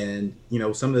 And,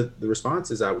 some of the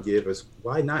responses I would give is,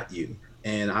 why not you?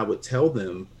 And I would tell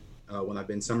them when I've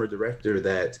been summer director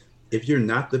that if you're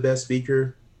not the best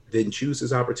speaker, then choose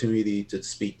this opportunity to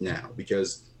speak now,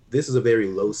 because this is a very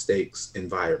low stakes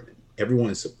environment. Everyone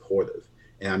is supportive.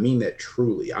 And I mean that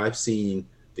truly. I've seen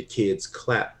the kids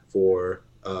clap for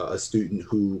a student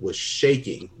who was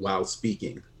shaking while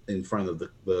speaking in front of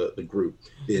the group.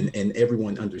 And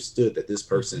everyone understood that this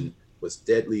person was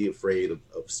deadly afraid of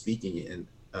speaking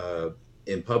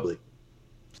in public.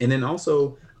 And then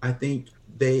also, I think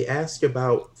they ask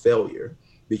about failure,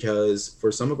 because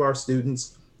for some of our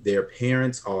students, their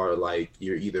parents are like,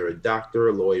 you're either a doctor,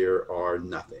 a lawyer, or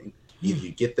nothing. Either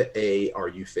you get the A or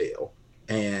you fail.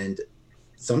 And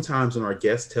sometimes when our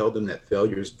guests tell them that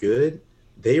failure is good,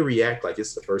 they react like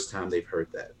it's the first time they've heard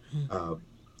that.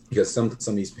 Because some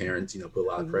of these parents, put a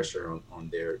lot of pressure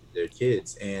on their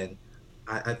kids. And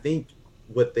I think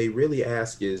what they really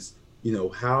ask is,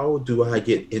 how do I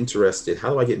get interested?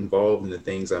 How do I get involved in the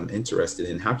things I'm interested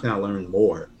in? How can I learn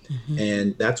more?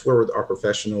 And that's where our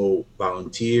professional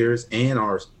volunteers and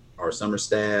our summer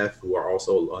staff, who are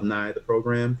also alumni of the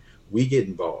program, we get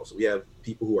involved. So we have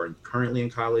people who are currently in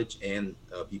college and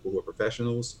people who are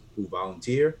professionals who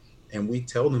volunteer, and we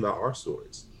tell them about our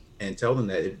stories and tell them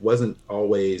that it wasn't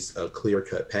always a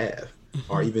clear-cut path.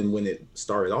 Or even when it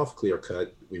started off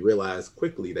clear-cut, we realized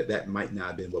quickly that might not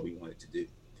have been what we wanted to do.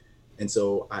 And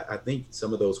so I think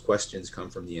some of those questions come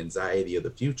from the anxiety of the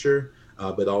future,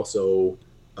 but also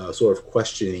sort of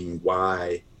questioning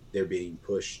why they're being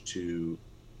pushed to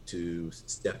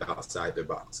step outside their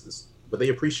boxes. But they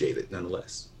appreciate it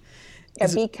nonetheless. Yeah,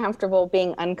 be comfortable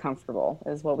being uncomfortable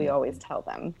is what we always tell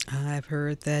them. I've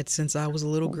heard that since I was a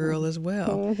little girl as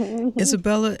well.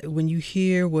 Isabella, when you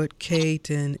hear what Kate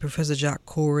and Professor Jacques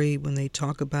Corey, when they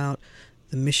talk about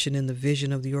the mission and the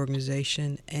vision of the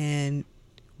organization and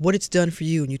what it's done for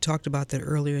you, and you talked about that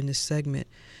earlier in this segment.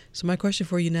 So my question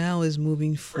for you now is,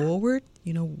 moving forward,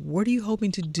 what are you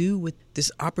hoping to do with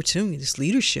this opportunity, this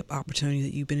leadership opportunity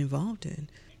that you've been involved in?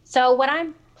 So what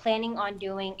I'm planning on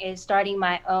doing is starting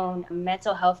my own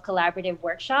mental health collaborative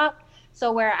workshop.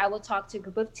 So where I will talk to a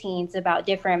group of teens about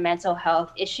different mental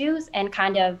health issues and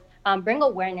kind of bring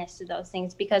awareness to those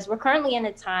things, because we're currently in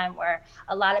a time where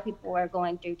a lot of people are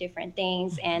going through different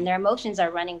things and their emotions are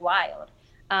running wild.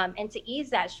 And to ease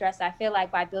that stress, I feel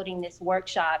like by building this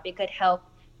workshop, it could help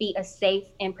be a safe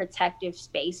and protective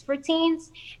space for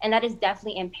teens. And that is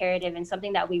definitely imperative and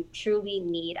something that we truly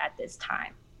need at this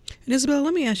time. And Isabella,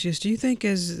 let me ask you this. Do you think,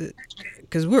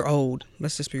 because we're old,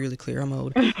 let's just be really clear, I'm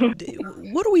old.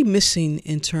 What are we missing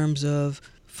in terms of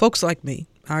folks like me,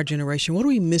 our generation? What are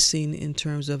we missing in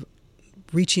terms of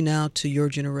reaching out to your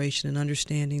generation and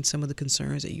understanding some of the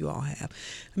concerns that you all have?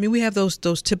 I mean, we have those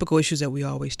typical issues that we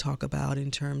always talk about in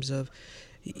terms of,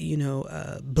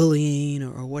 bullying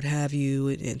or what have you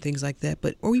and things like that.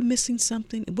 But are we missing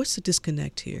something? What's the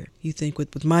disconnect here, you think,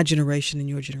 with my generation and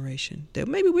your generation? That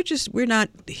maybe we're not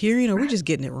hearing, or we're just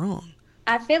getting it wrong?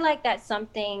 I feel like that's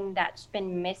something that's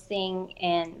been missing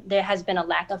and there has been a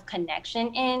lack of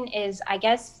connection in is, I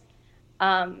guess,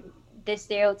 this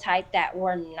stereotype that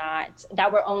we're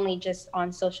only just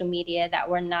on social media, that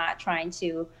we're not trying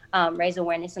to raise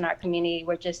awareness in our community.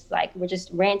 We're just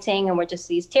ranting, and we're just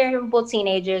these terrible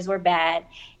teenagers, we're bad.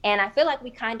 And I feel like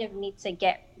we kind of need to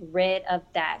get rid of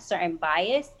that certain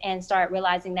bias and start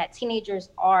realizing that teenagers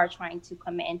are trying to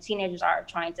come in, teenagers are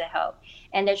trying to help,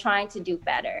 and they're trying to do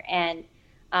better. And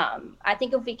I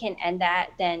think if we can end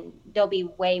that, then there'll be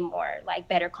way more like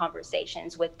better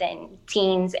conversations within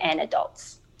teens and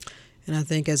adults. And I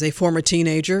think as a former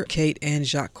teenager, Kate and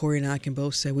Jacques Corey and I can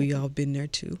both say we all been there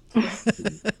too.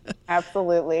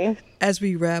 Absolutely. As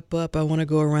we wrap up, I want to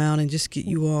go around and just get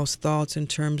you all's thoughts in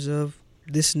terms of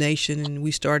this nation. And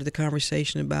we started the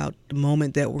conversation about the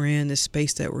moment that we're in, the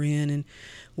space that we're in. And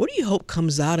what do you hope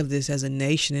comes out of this as a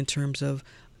nation in terms of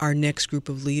our next group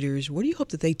of leaders? What do you hope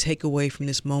that they take away from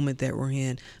this moment that we're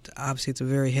in? Obviously, it's a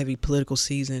very heavy political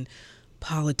season.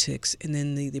 Politics, and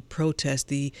then the protests,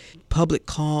 the public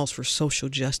calls for social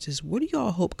justice. What do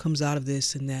y'all hope comes out of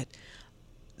this, and that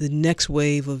the next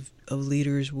wave of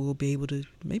leaders will be able to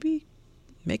maybe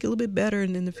make it a little bit better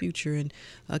in the future? And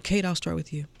Kate, I'll start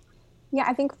with you. Yeah,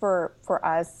 I think for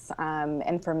us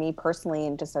and for me personally,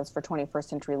 and just as for 21st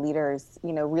century leaders,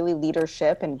 really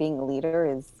leadership and being a leader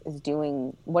is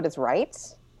doing what is right.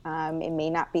 It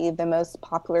may not be the most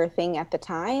popular thing at the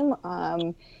time.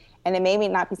 And it may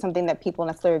not be something that people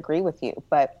necessarily agree with you,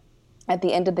 but at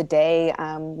the end of the day,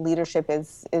 leadership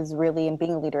is really, and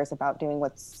being a leader is about doing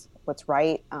what's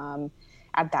right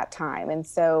at that time. And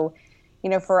so,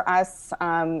 for us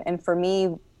and for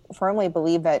me, firmly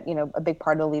believe that, a big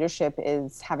part of leadership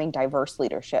is having diverse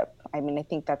leadership. I mean, I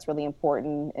think that's really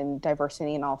important, in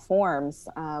diversity in all forms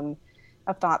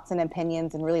of thoughts and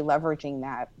opinions, and really leveraging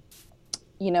that.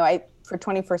 For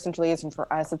 21st century leaders and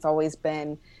for us, that's always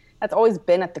been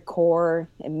at the core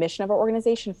and mission of our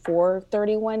organization for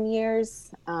 31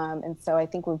 years. And so I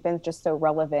think we've been just so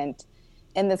relevant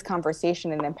in this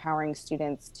conversation and empowering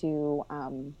students to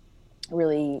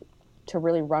really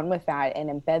run with that and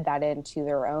embed that into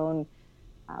their own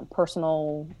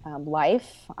personal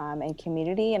life and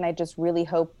community. And I just really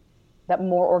hope that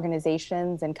more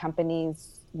organizations and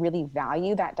companies really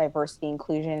value that diversity,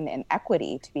 inclusion, and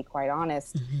equity, to be quite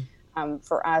honest. Mm-hmm.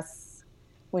 For us,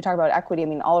 when we talk about equity, I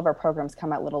mean, all of our programs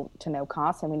come at little to no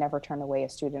cost, and we never turn away a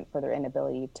student for their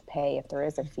inability to pay if there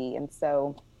is a fee. And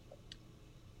so,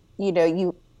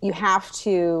 you have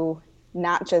to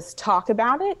not just talk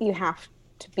about it, you have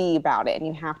to be about it, and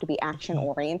you have to be action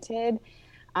oriented.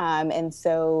 And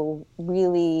so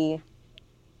really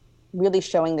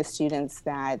showing the students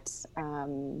that,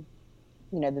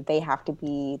 that they have to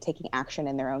be taking action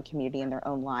in their own community, in their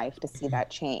own life, to see that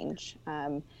change.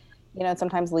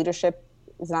 Sometimes leadership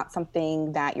is not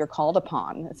something that you're called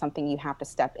upon. It's something you have to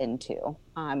step into.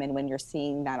 And when you're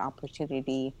seeing that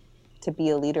opportunity to be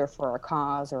a leader for a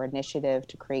cause or initiative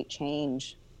to create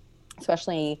change,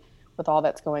 especially with all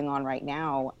that's going on right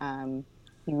now,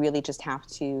 you really just have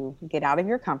to get out of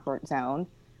your comfort zone,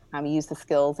 use the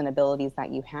skills and abilities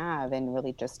that you have, and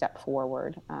really just step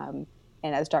forward. And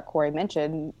as Dr. Corey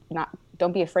mentioned,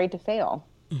 don't be afraid to fail,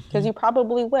 because you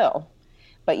probably will.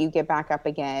 But you get back up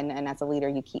again, and as a leader,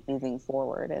 you keep moving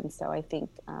forward. And so I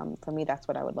think, for me, that's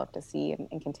what I would love to see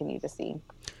and continue to see.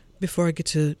 Before I get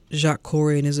to Jacques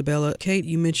Corey and Isabella, Kate,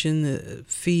 you mentioned the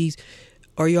fees.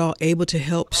 Are y'all able to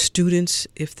help students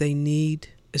if they need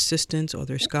assistance or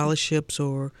their scholarships,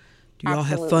 or do y'all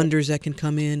have funders that can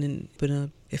come in and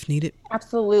if needed?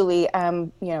 Absolutely.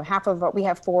 We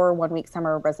have 4 one-week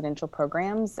summer residential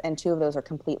programs, and 2 of those are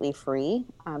completely free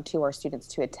to our students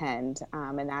to attend.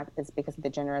 And that is because of the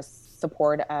generous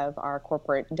support of our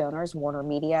corporate donors, Warner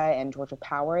Media and Georgia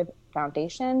Power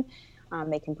Foundation.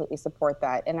 They completely support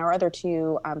that. And our other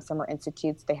 2 summer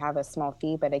institutes, they have a small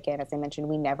fee, but again, as I mentioned,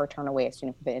 we never turn away a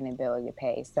student for the inability to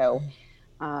pay. So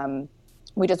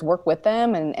we just work with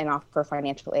them and offer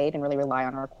financial aid, and really rely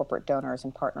on our corporate donors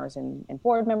and partners and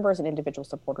board members and individual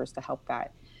supporters to help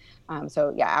that.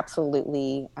 So yeah,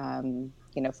 absolutely.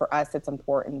 For us, it's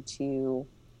important to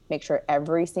make sure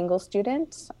every single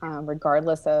student,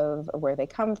 regardless of where they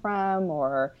come from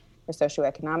or their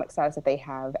socioeconomic status, that they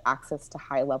have access to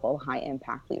high-level,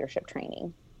 high-impact leadership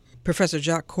training. Professor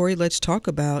Jacques Corey, let's talk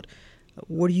about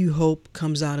what do you hope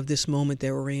comes out of this moment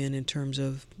that we're in terms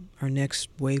of our next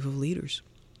wave of leaders?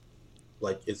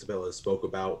 Like Isabella spoke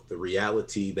about, the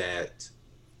reality that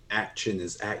action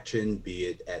is action, be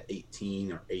it at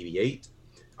 18 or 88.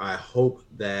 I hope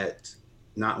that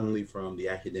not only from the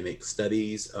academic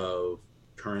studies of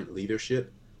current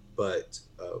leadership, but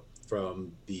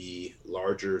from the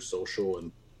larger social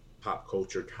and pop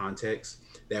culture context,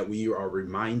 that we are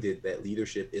reminded that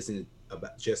leadership isn't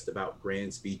just about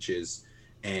grand speeches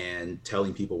and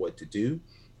telling people what to do.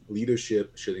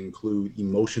 Leadership should include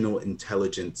emotional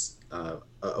intelligence,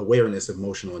 awareness of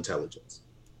emotional intelligence,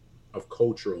 of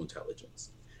cultural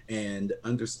intelligence, and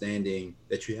understanding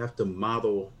that you have to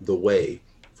model the way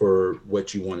for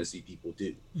what you want to see people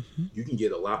do. Mm-hmm. You can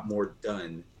get a lot more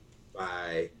done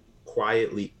by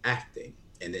quietly acting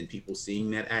and then people seeing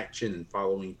that action and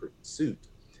following suit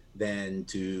than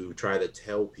to try to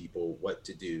tell people what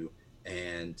to do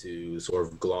and to sort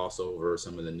of gloss over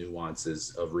some of the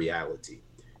nuances of reality.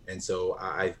 And so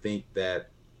I think that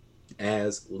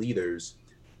as leaders,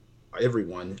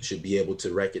 everyone should be able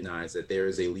to recognize that there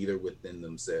is a leader within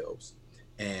themselves.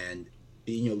 And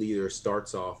being a leader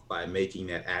starts off by making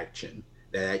that action.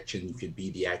 That action could be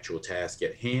the actual task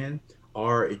at hand,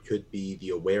 or it could be the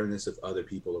awareness of other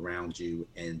people around you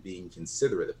and being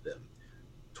considerate of them.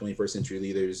 21st Century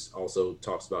Leaders also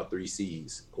talks about 3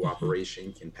 C's: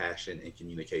 cooperation, compassion, and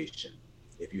communication.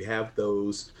 If you have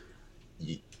those,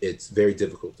 it's very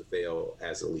difficult to fail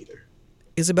as a leader.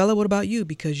 Isabella, what about you?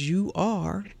 Because you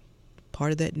are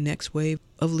part of that next wave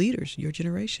of leaders, your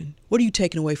generation. What are you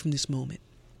taking away from this moment?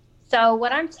 So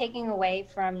what I'm taking away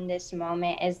from this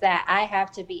moment is that I have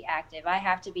to be active. I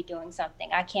have to be doing something.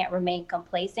 I can't remain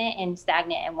complacent and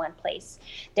stagnant in one place.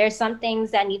 There's some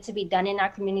things that need to be done in our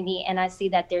community, and I see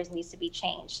that there needs to be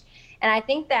change. And I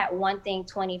think that one thing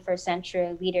 21st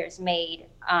Century Leaders made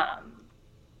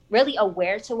really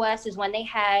aware to us is when they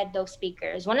had those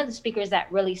speakers. One of the speakers that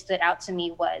really stood out to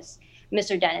me was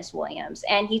Mr. Dennis Williams.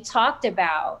 And he talked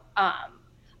about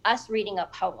us reading a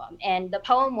poem. And the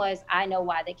poem was, "I Know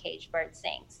Why the Caged Bird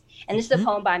Sings." And this is a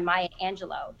poem by Maya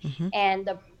Angelou. And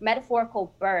the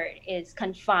metaphorical bird is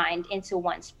confined into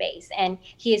one space. And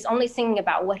he is only singing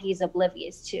about what he's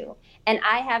oblivious to. And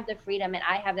I have the freedom and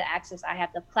I have the access, I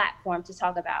have the platform to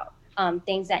talk about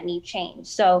things that need change.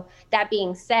 So that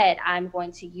being said, I'm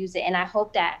going to use it. And I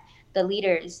hope that the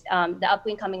leaders, the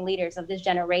up-and-coming leaders of this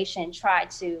generation try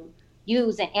to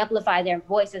use and amplify their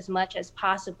voice as much as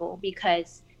possible,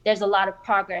 because there's a lot of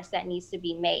progress that needs to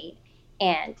be made.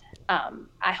 And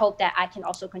I hope that I can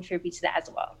also contribute to that as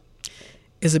well.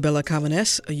 Isabella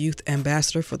Cavaness, a youth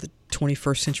ambassador for the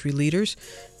 21st Century Leaders.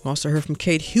 We also heard from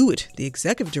Kate Hewitt, the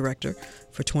executive director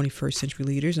for 21st Century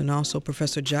Leaders, and also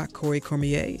Professor Jacques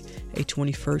Cormier, a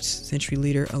 21st Century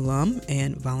Leader alum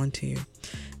and volunteer.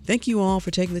 Thank you all for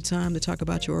taking the time to talk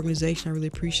about your organization. I really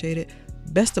appreciate it.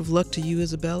 Best of luck to you,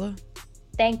 Isabella.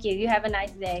 Thank you. You have a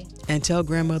nice day. And tell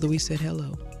grandmother we said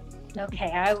hello.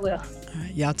 Okay, I will. All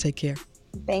right, y'all take care.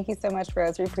 Thank you so much,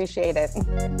 Rose. We appreciate it.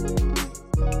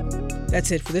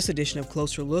 That's it for this edition of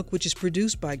Closer Look, which is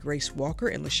produced by Grace Walker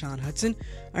and LaShawn Hudson.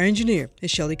 Our engineer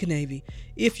is Shelley Canavy.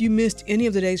 If you missed any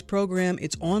of today's program,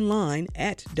 it's online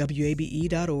at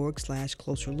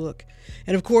wabe.org/closerlook.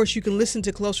 And of course, you can listen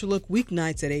to Closer Look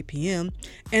weeknights at 8 p.m.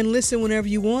 and listen whenever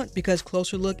you want, because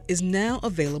Closer Look is now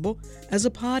available as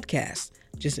a podcast.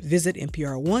 Just visit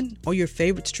NPR One or your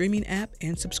favorite streaming app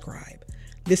and subscribe.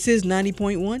 This is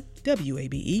 90.1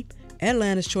 WABE,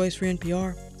 Atlanta's Choice for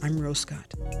NPR. I'm Rose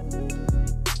Scott.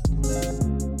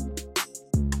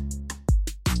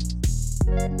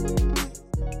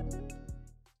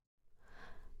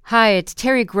 Hi, it's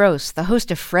Terry Gross, the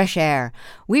host of Fresh Air.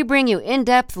 We bring you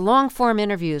in-depth, long-form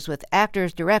interviews with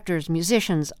actors, directors,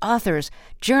 musicians, authors,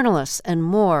 journalists, and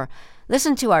more.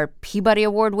 Listen to our Peabody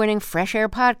Award-winning Fresh Air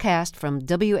podcast from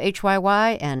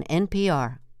WHYY and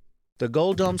NPR. The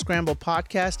Gold Dome Scramble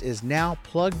podcast is now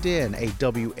plugged in, a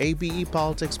WABE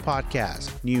Politics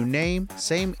podcast. New name,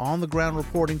 same on-the-ground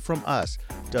reporting from us,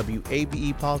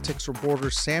 WABE Politics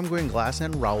reporters Sam Gringlass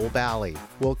and Raul Bally.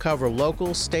 We'll cover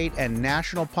local, state, and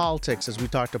national politics as we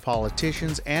talk to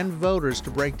politicians and voters to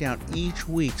break down each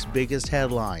week's biggest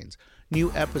headlines.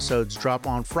 New episodes drop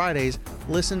on Fridays.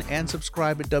 Listen and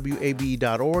subscribe at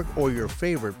WABE.org or your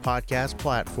favorite podcast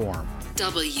platform.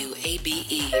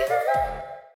 WABE.